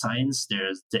neuroscience,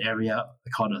 there's the area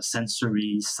called a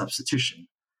sensory substitution,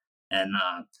 and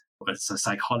so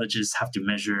psychologists have to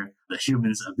measure the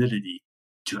human's ability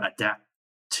to adapt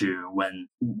to when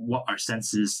what our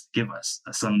senses give us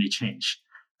suddenly change.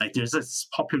 Like there's this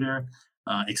popular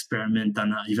experiment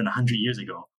done even 100 years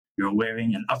ago. You're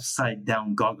wearing an upside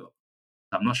down goggle.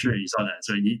 I'm not sure you saw that.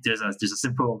 So there's a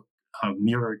simple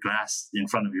mirror glass in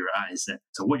front of your eyes.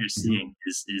 So what you're Mm-hmm. seeing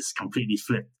is completely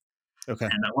flipped. Okay.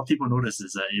 And what people notice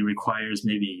is that it requires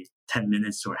maybe 10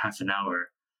 minutes or half an hour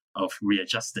of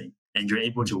readjusting, and you're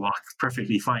able to walk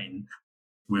perfectly fine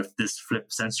with this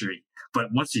flip sensory.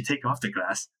 But once you take off the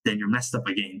glass, then you're messed up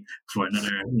again for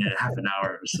another half an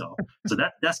hour or so. So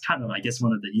that's kind of, I guess,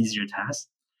 one of the easier tasks.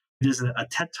 There's a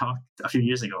TED talk a few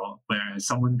years ago where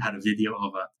someone had a video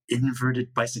of an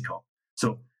inverted bicycle.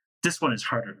 So this one is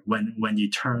harder. When you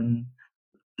turn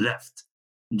left,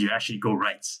 you actually go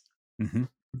right. Mm-hmm.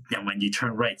 And when you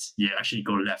turn right, you actually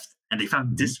go left. And they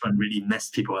found this one really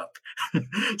messed people up.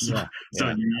 so, Yeah. so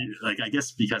Yeah. you like, I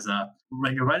guess because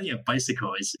when you're riding a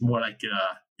bicycle, it's more like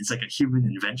it's like a human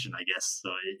invention, I guess.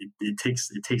 So it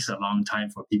takes a long time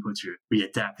for people to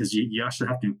readapt, because you also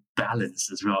have to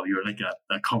balance as well. You're like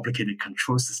a complicated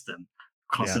control system,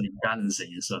 Yeah. constantly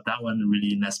balancing. So that one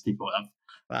really messed people up.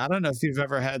 I don't know if you've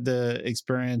ever had the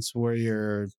experience where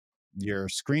your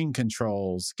screen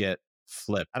controls get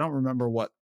flipped. I don't remember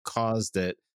what caused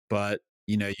it, but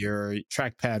your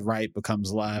trackpad right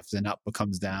becomes left and up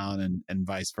becomes down and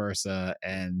vice versa.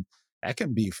 And that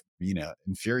can be,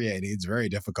 infuriating. It's very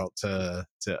difficult to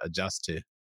adjust to.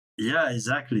 Yeah,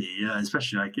 exactly. Yeah,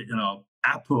 especially like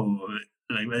Apple.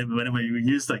 Like when you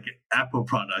use like Apple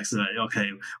products, like,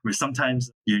 okay, where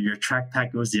sometimes your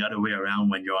trackpad goes the other way around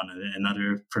when you're on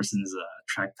another person's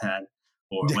trackpad,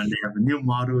 or when they have new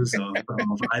models of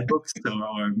iBooks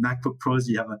or MacBook Pros,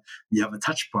 you have a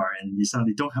touch bar and you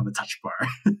suddenly don't have a touch bar.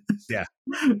 Yeah.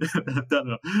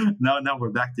 Now we're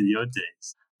back to the old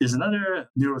days. There's another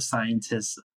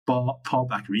neuroscientist, Paul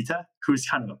Bach-y-Rita, who's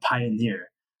kind of a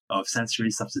pioneer of sensory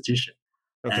substitution.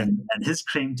 Okay. And his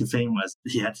claim to fame was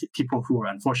he had people who were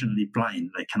unfortunately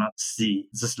blind, like cannot see,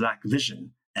 just lack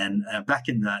vision. And back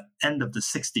in the end of the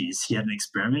 60s, he had an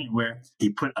experiment where he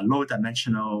put a low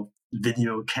dimensional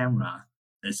video camera,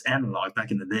 it's analog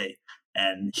back in the day,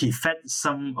 and he fed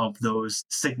some of those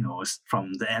signals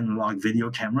from the analog video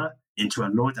camera into a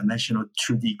low dimensional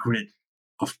 2D grid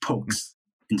of pokes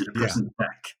into the Yeah. person's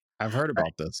back. I've heard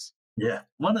about this. Yeah.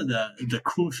 One of the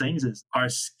cool things is our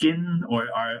skin or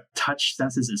our touch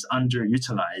senses is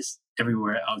underutilized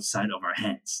everywhere outside of our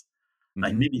hands.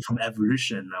 Like Mhm. maybe from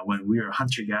evolution, when we were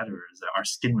hunter gatherers, our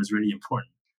skin was really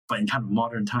important. But in kind of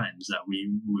modern times, that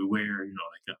we wear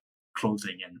like a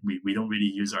clothing, and we don't really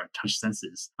use our touch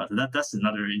senses. That's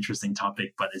another interesting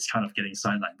topic, but it's kind of getting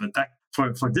sidelined. But back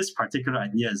for this particular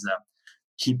idea is that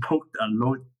he poked a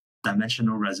low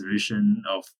dimensional resolution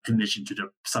of image into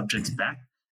the subject's back.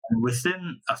 And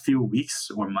within a few weeks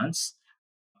or months,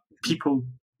 people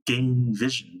gained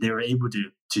vision. They were able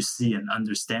to see and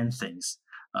understand things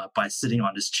by sitting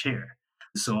on this chair.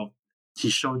 So he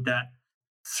showed that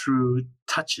through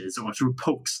touches or through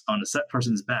pokes on a set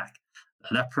person's back,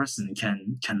 that person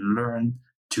can learn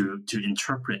to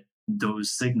interpret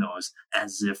those signals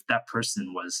as if that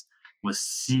person was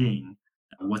seeing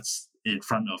what's in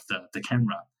front of the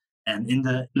camera. And in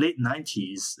the late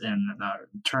 90s and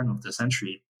turn of the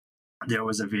century, there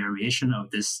was a variation of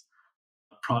this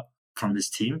from this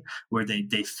team where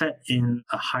they fed in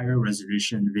a higher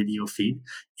resolution video feed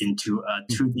into a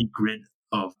 2D grid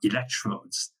of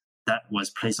electrodes that was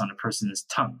placed on a person's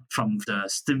tongue. From the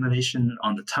stimulation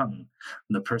on the tongue,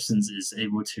 the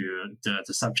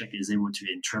subject is able to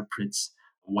interpret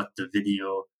what the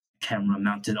video camera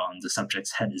mounted on the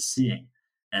subject's head is seeing.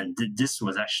 And this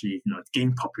was actually,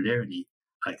 gained popularity.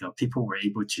 Like people were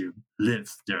able to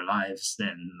live their lives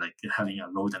and like having a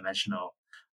low dimensional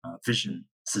vision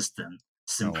system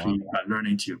simply by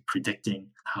learning to predicting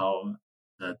how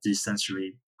these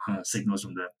sensory signals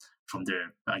from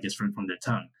their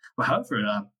tongue. But however,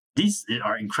 these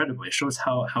are incredible. It shows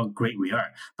how great we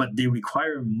are, but they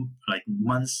require like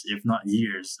months, if not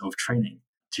years, of training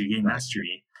to gain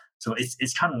mastery. So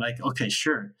it's kind of like, okay,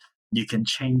 sure, you can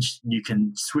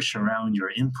switch around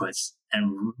your inputs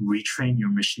and retrain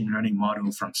your machine learning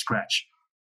model from scratch,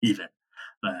 even.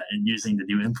 And using the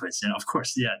new inputs, and of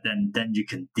course, yeah, then you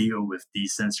can deal with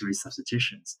these sensory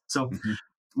substitutions. So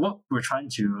Mm-hmm. what we're trying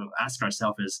to ask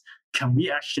ourselves is, can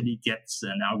we actually get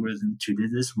an algorithm to do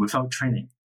this without training,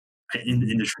 in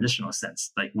the traditional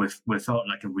sense, like without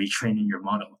like a retraining your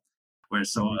model, where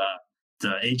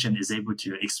the agent is able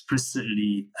to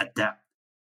explicitly adapt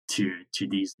to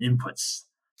these inputs.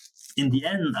 In the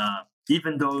end,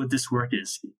 even though this work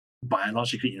is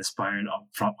biologically inspired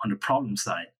on the problem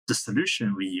side, the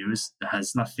solution we use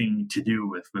has nothing to do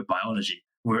with biology.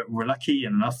 We're lucky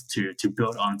enough to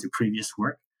build on to previous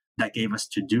work that gave us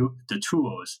to do the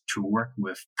tools to work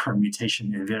with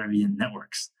permutation invariant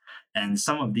networks. And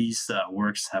some of these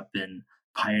works have been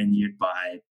pioneered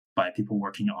by people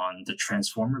working on the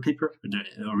transformer paper. The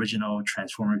original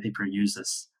transformer paper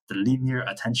uses the linear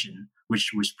attention,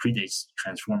 which predates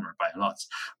transformer by a lot.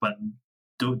 But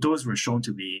those were shown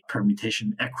to be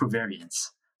permutation equivariants.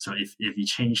 So if you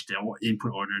change the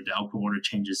input order, the output order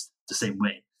changes the same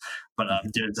way. But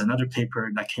there's another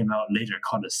paper that came out later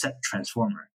called the set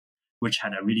transformer, which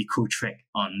had a really cool trick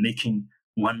on making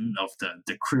one of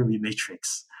the query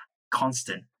matrix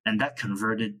constant, and that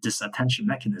converted this attention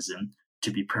mechanism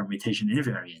to be permutation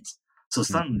invariant. So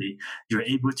suddenly you're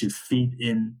able to feed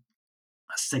in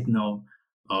a signal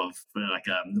of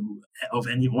of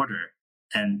any order,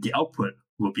 and the output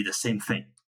will be the same thing.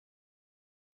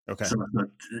 Okay. So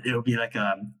it'll be like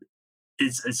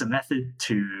it's a method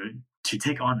to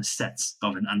take on a set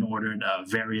of an unordered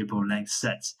variable length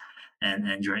set,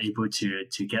 and you're able to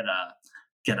get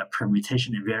a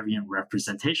permutation invariant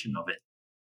representation of it.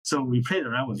 So we played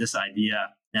around with this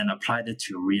idea and applied it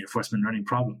to reinforcement learning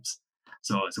problems.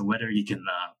 So whether you can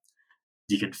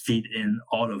feed in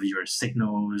all of your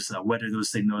signals, whether those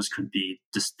signals could be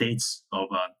the states of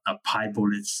a pi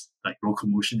bullets like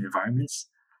locomotion environments,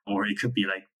 or it could be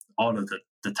like all of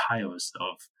the tiles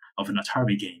of an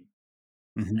Atari game.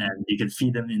 And you can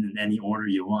feed them in any order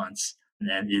you want,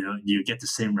 and you get the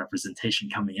same representation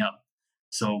coming out.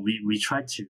 So we try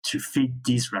to feed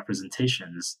these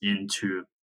representations into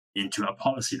a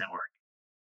policy network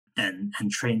and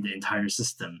train the entire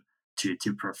system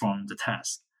to perform the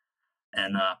task.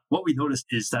 And what we noticed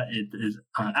is that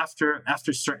after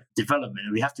certain development,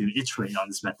 we have to iterate on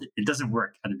this method. It doesn't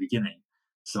work at the beginning.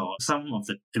 So some of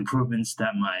the improvements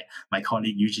that my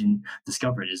colleague Eugene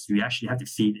discovered is we actually have to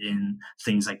feed in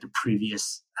things like the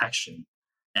previous action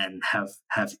and have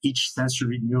each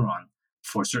sensory neuron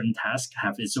for certain tasks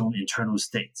have its own internal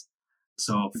state.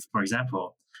 So, for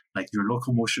example, like your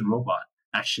locomotion robot,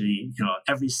 actually,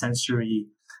 every sensory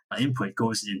input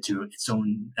goes into its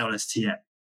own LSTM.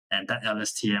 And that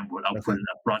LSTM would output and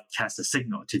broadcast a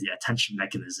signal to the attention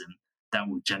mechanism that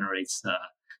would generate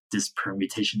this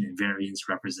permutation invariance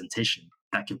representation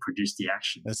that can produce the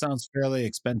action. That sounds fairly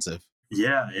expensive.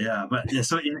 Yeah. But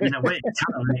so in a way, it's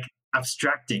kind of like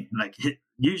abstracting. Like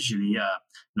usually,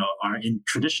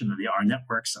 traditionally, our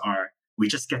networks we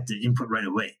just get the input right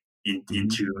away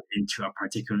into a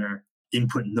particular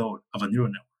input node of a neural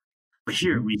network. But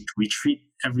here we treat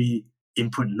every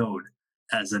input node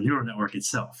as a neural network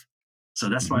itself. So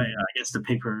that's why I guess the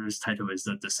paper's title is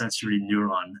the sensory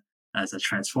neuron as a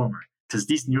transformer, because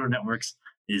these neural networks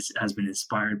has been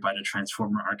inspired by the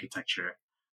transformer architecture.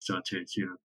 So to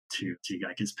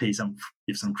I guess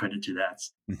give some credit to that.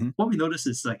 What we notice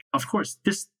is, like, of course,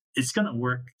 it's gonna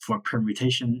work for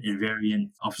permutation invariant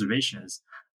observations,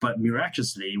 but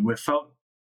miraculously, without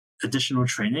additional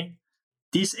training,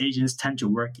 these agents tend to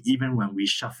work even when we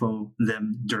shuffle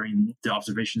them during the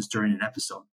observations during an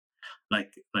episode.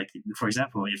 Like for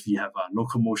example, if you have a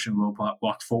locomotion robot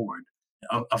walk forward,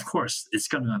 of course, it's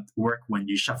going to work when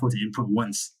you shuffle the input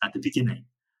once at the beginning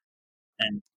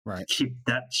and keep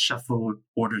that shuffle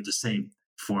order the same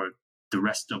for the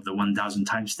rest of the 1,000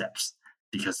 time steps,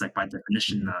 because like by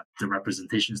definition, the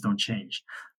representations don't change.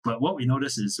 But what we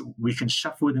notice is we can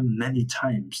shuffle them many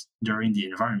times during the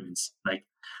environments. Like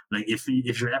if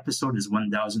your episode is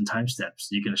 1,000 time steps,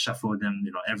 you can shuffle them,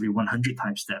 every 100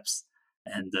 time steps,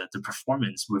 and the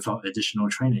performance without additional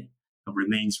training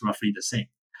remains roughly the same.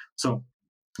 So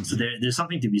there's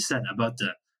something to be said about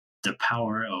the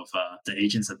power of the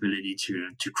agent's ability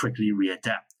to quickly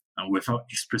readapt without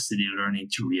explicitly learning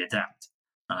to readapt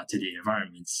to the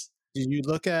environments. Do you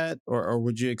look at, or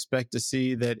would you expect to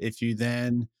see that if you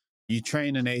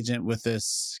train an agent with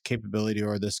this capability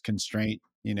or this constraint,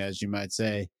 as you might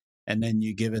say, and then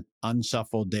you give it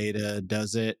unshuffled data,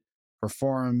 does it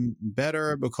perform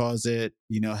better because it,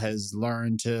 has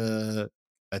learned to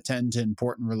attend to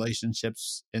important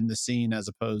relationships in the scene as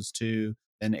opposed to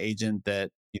an agent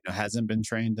that hasn't been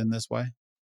trained in this way?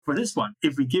 For this one,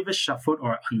 if we give it shuffled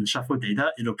or unshuffled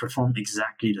data, it'll perform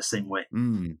exactly the same way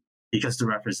Mm. because the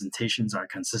representations are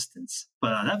consistent.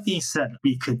 But that being said,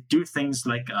 we could do things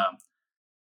like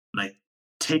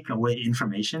take away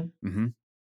information Hmm.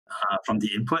 from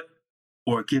the input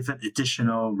or give it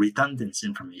additional redundant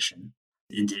information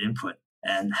in the input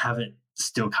and have it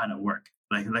still kind of work.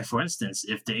 Like for instance,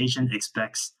 if the agent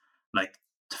expects like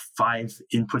 5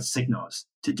 input signals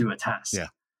to do a task, Yeah.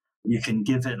 you can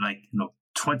give it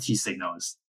 20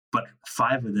 signals, but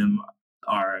 5 of them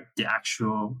are the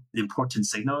actual important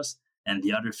signals, and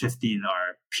the other 15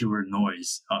 are pure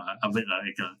noise, of it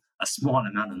like a small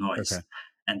amount of noise, Okay.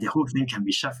 and the whole thing can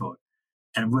be shuffled.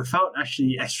 And without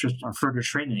actually extra further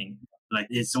training, like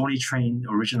it's only trained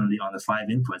originally on the 5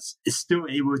 inputs, it's still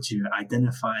able to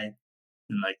identify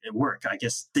like work. I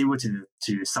guess able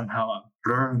to somehow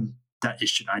learn that it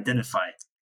should identify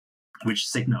which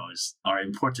signals are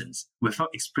important without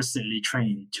explicitly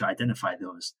trained to identify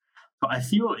those. But I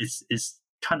feel it's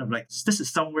kind of like this is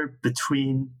somewhere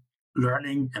between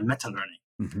learning and meta learning.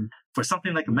 Hmm. For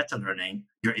something like a meta learning,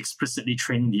 you're explicitly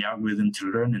training the algorithm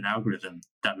to learn an algorithm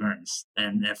that learns.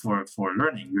 And for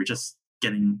learning, you're just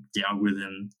getting the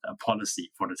algorithm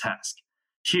policy for the task.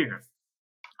 Here,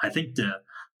 I think the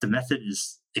method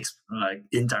is like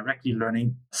indirectly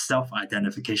learning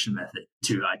self-identification method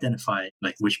to identify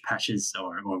like which patches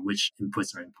or which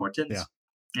inputs are important. Yeah.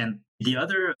 And the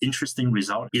other interesting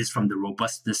result is from the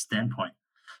robustness standpoint.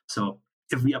 So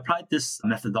if we applied this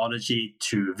methodology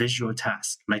to visual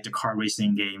tasks like the car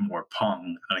racing game or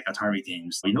Pong, like Atari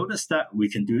games, we noticed that we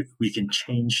can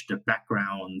change the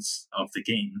backgrounds of the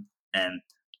game and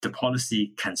the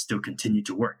policy can still continue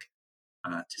to work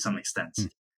to some extent. Mm.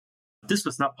 This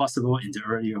was not possible in the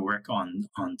earlier work on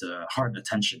the hard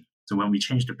attention. So when we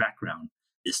change the background,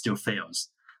 it still fails.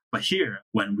 But here,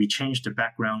 when we change the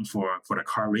background for the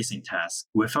car racing task,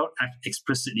 without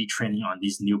explicitly training on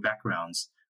these new backgrounds,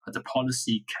 the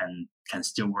policy can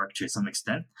still work to some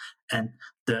extent. And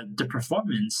the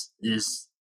performance is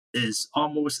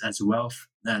almost as well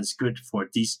as good for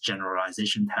these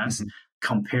generalization tasks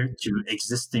compared to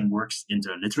existing works in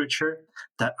the literature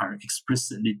that are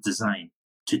explicitly designed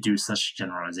to do such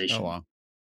generalization. Oh, wow.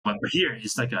 But here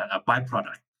it's like a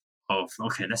byproduct of,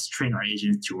 okay, let's train our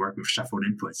agent to work with shuffled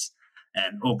inputs.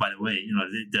 And oh, by the way,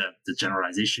 the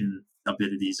generalization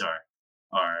abilities are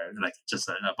like just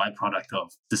a byproduct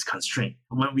of this constraint.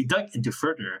 When we dug into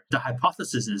further, the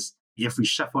hypothesis is if we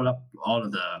shuffle up all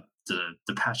of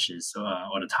the patches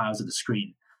or the tiles of the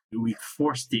screen, we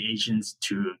force the agents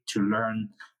to learn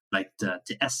like the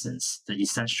essence, the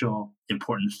essential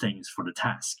important things for the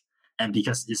task. And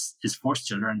because it's forced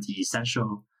to learn the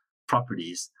essential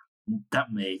properties,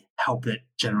 that may help it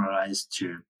generalize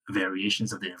to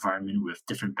variations of the environment with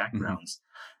different backgrounds.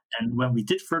 And when we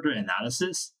did further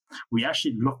analysis, we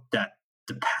actually looked at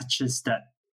the patches that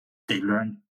they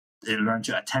learn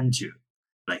to attend to,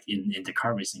 like in the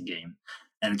car racing game.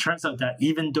 And it turns out that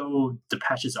even though the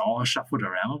patches are all shuffled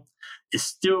around, it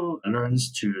still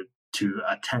learns to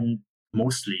attend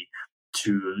mostly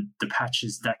to the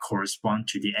patches that correspond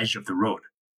to the edge of the road.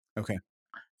 Okay.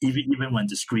 Even when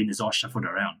the screen is all shuffled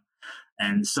around.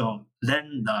 And so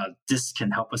then this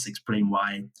can help us explain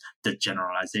why the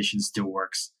generalization still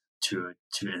works to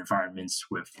environments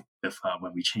with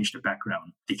when we change the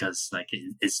background, because like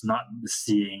it's not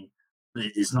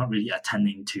really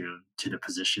attending to the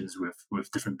positions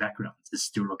with different backgrounds. It's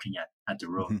still looking at the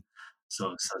road.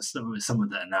 So some of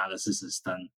the analysis is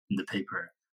done in the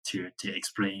paper to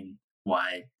explain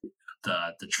why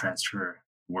the transfer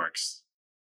works.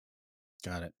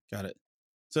 Got it.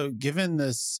 So given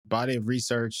this body of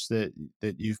research that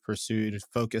you've pursued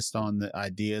focused on the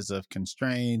ideas of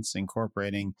constraints,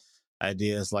 incorporating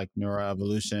ideas like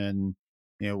neuroevolution,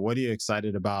 what are you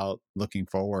excited about looking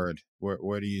forward?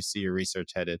 Where do you see your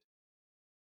research headed?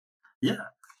 Yeah.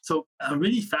 So I'm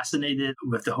really fascinated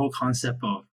with the whole concept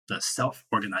of the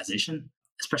self-organization,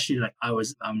 especially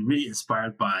I'm really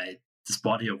inspired by this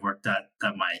body of work that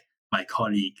my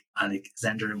colleague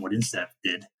Alexander Morinsev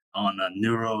did on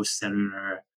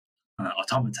neurocellular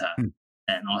automata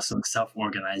and also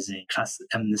self-organizing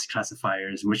MNIST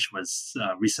classifiers, which was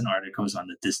recent articles on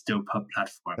the DistillPub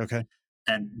platform. Okay.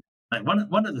 And like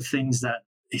one of the things that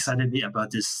excited me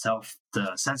about the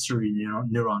sensory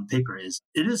neuron paper is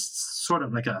it is sort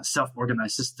of like a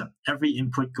self-organized system. Every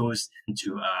input goes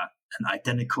into an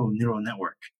identical neural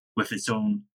network with its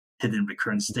own hidden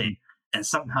recurrent state. And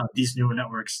somehow these neural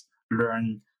networks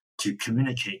learn to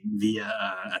communicate via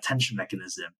attention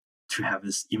mechanism to have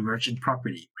this emergent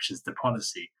property, which is the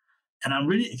policy. And I'm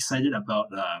really excited about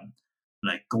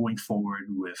like going forward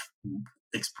with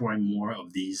exploring more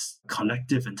of these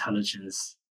collective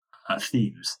intelligence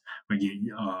themes, where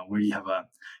you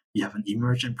have an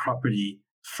emergent property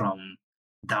from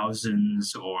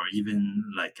thousands or even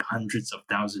like hundreds of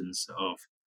thousands of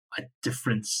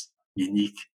different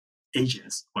unique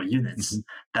agents or units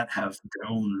that have their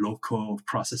own local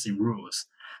processing rules,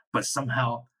 but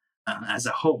somehow as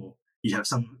a whole you have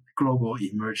some global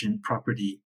emergent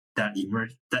property that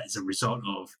is a result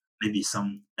of maybe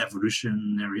some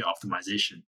evolutionary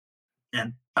optimization.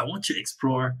 And I want to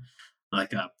explore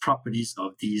like properties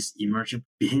of these emergent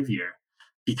behavior,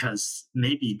 because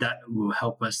maybe that will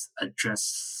help us address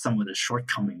some of the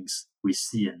shortcomings we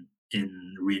see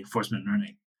in reinforcement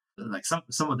learning. Like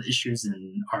some of the issues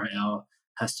in RL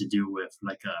has to do with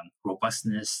like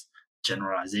robustness,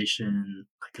 generalization,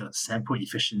 like a sample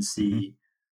efficiency,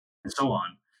 and so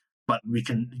on. But we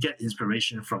can get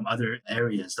inspiration from other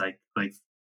areas, like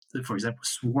for example,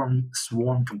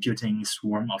 swarm computing,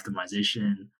 swarm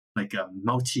optimization, like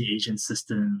multi-agent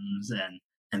systems,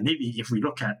 and maybe if we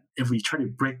try to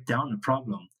break down the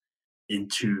problem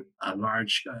into a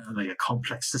large like a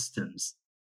complex systems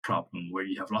problem where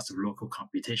you have lots of local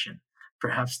computation,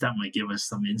 perhaps that might give us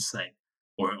some insight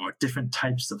or different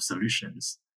types of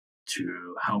solutions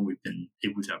to how we've been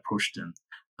able to approach them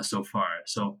so far.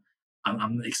 So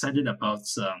I'm excited about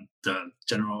the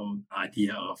general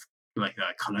idea of like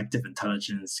collective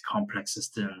intelligence, complex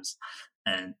systems,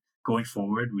 and going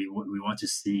forward, we want to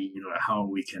see how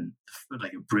we can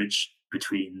like bridge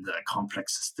between the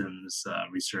complex systems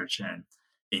research and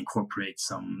incorporate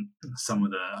some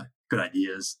of the good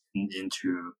ideas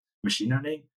into machine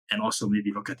learning, and also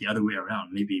maybe look at the other way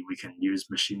around. Maybe we can use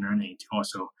machine learning to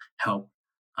also help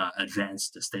advance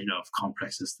the state of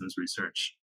complex systems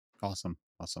research. Awesome.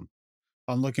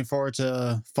 I'm looking forward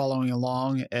to following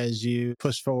along as you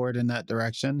push forward in that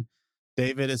direction.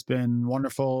 David, it's been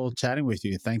wonderful chatting with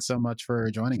you. Thanks so much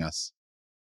for joining us.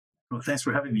 Well, thanks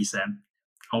for having me, Sam.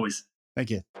 Always. Thank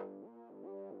you.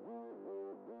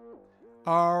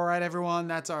 All right, everyone,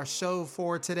 that's our show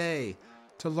for today.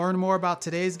 To learn more about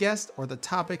today's guest or the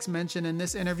topics mentioned in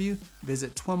this interview,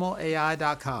 visit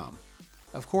twimlai.com.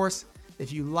 Of course,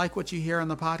 if you like what you hear on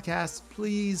the podcast,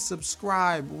 please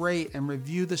subscribe, rate, and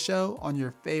review the show on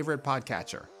your favorite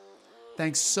podcatcher.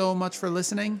 Thanks so much for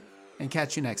listening, and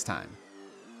catch you next time.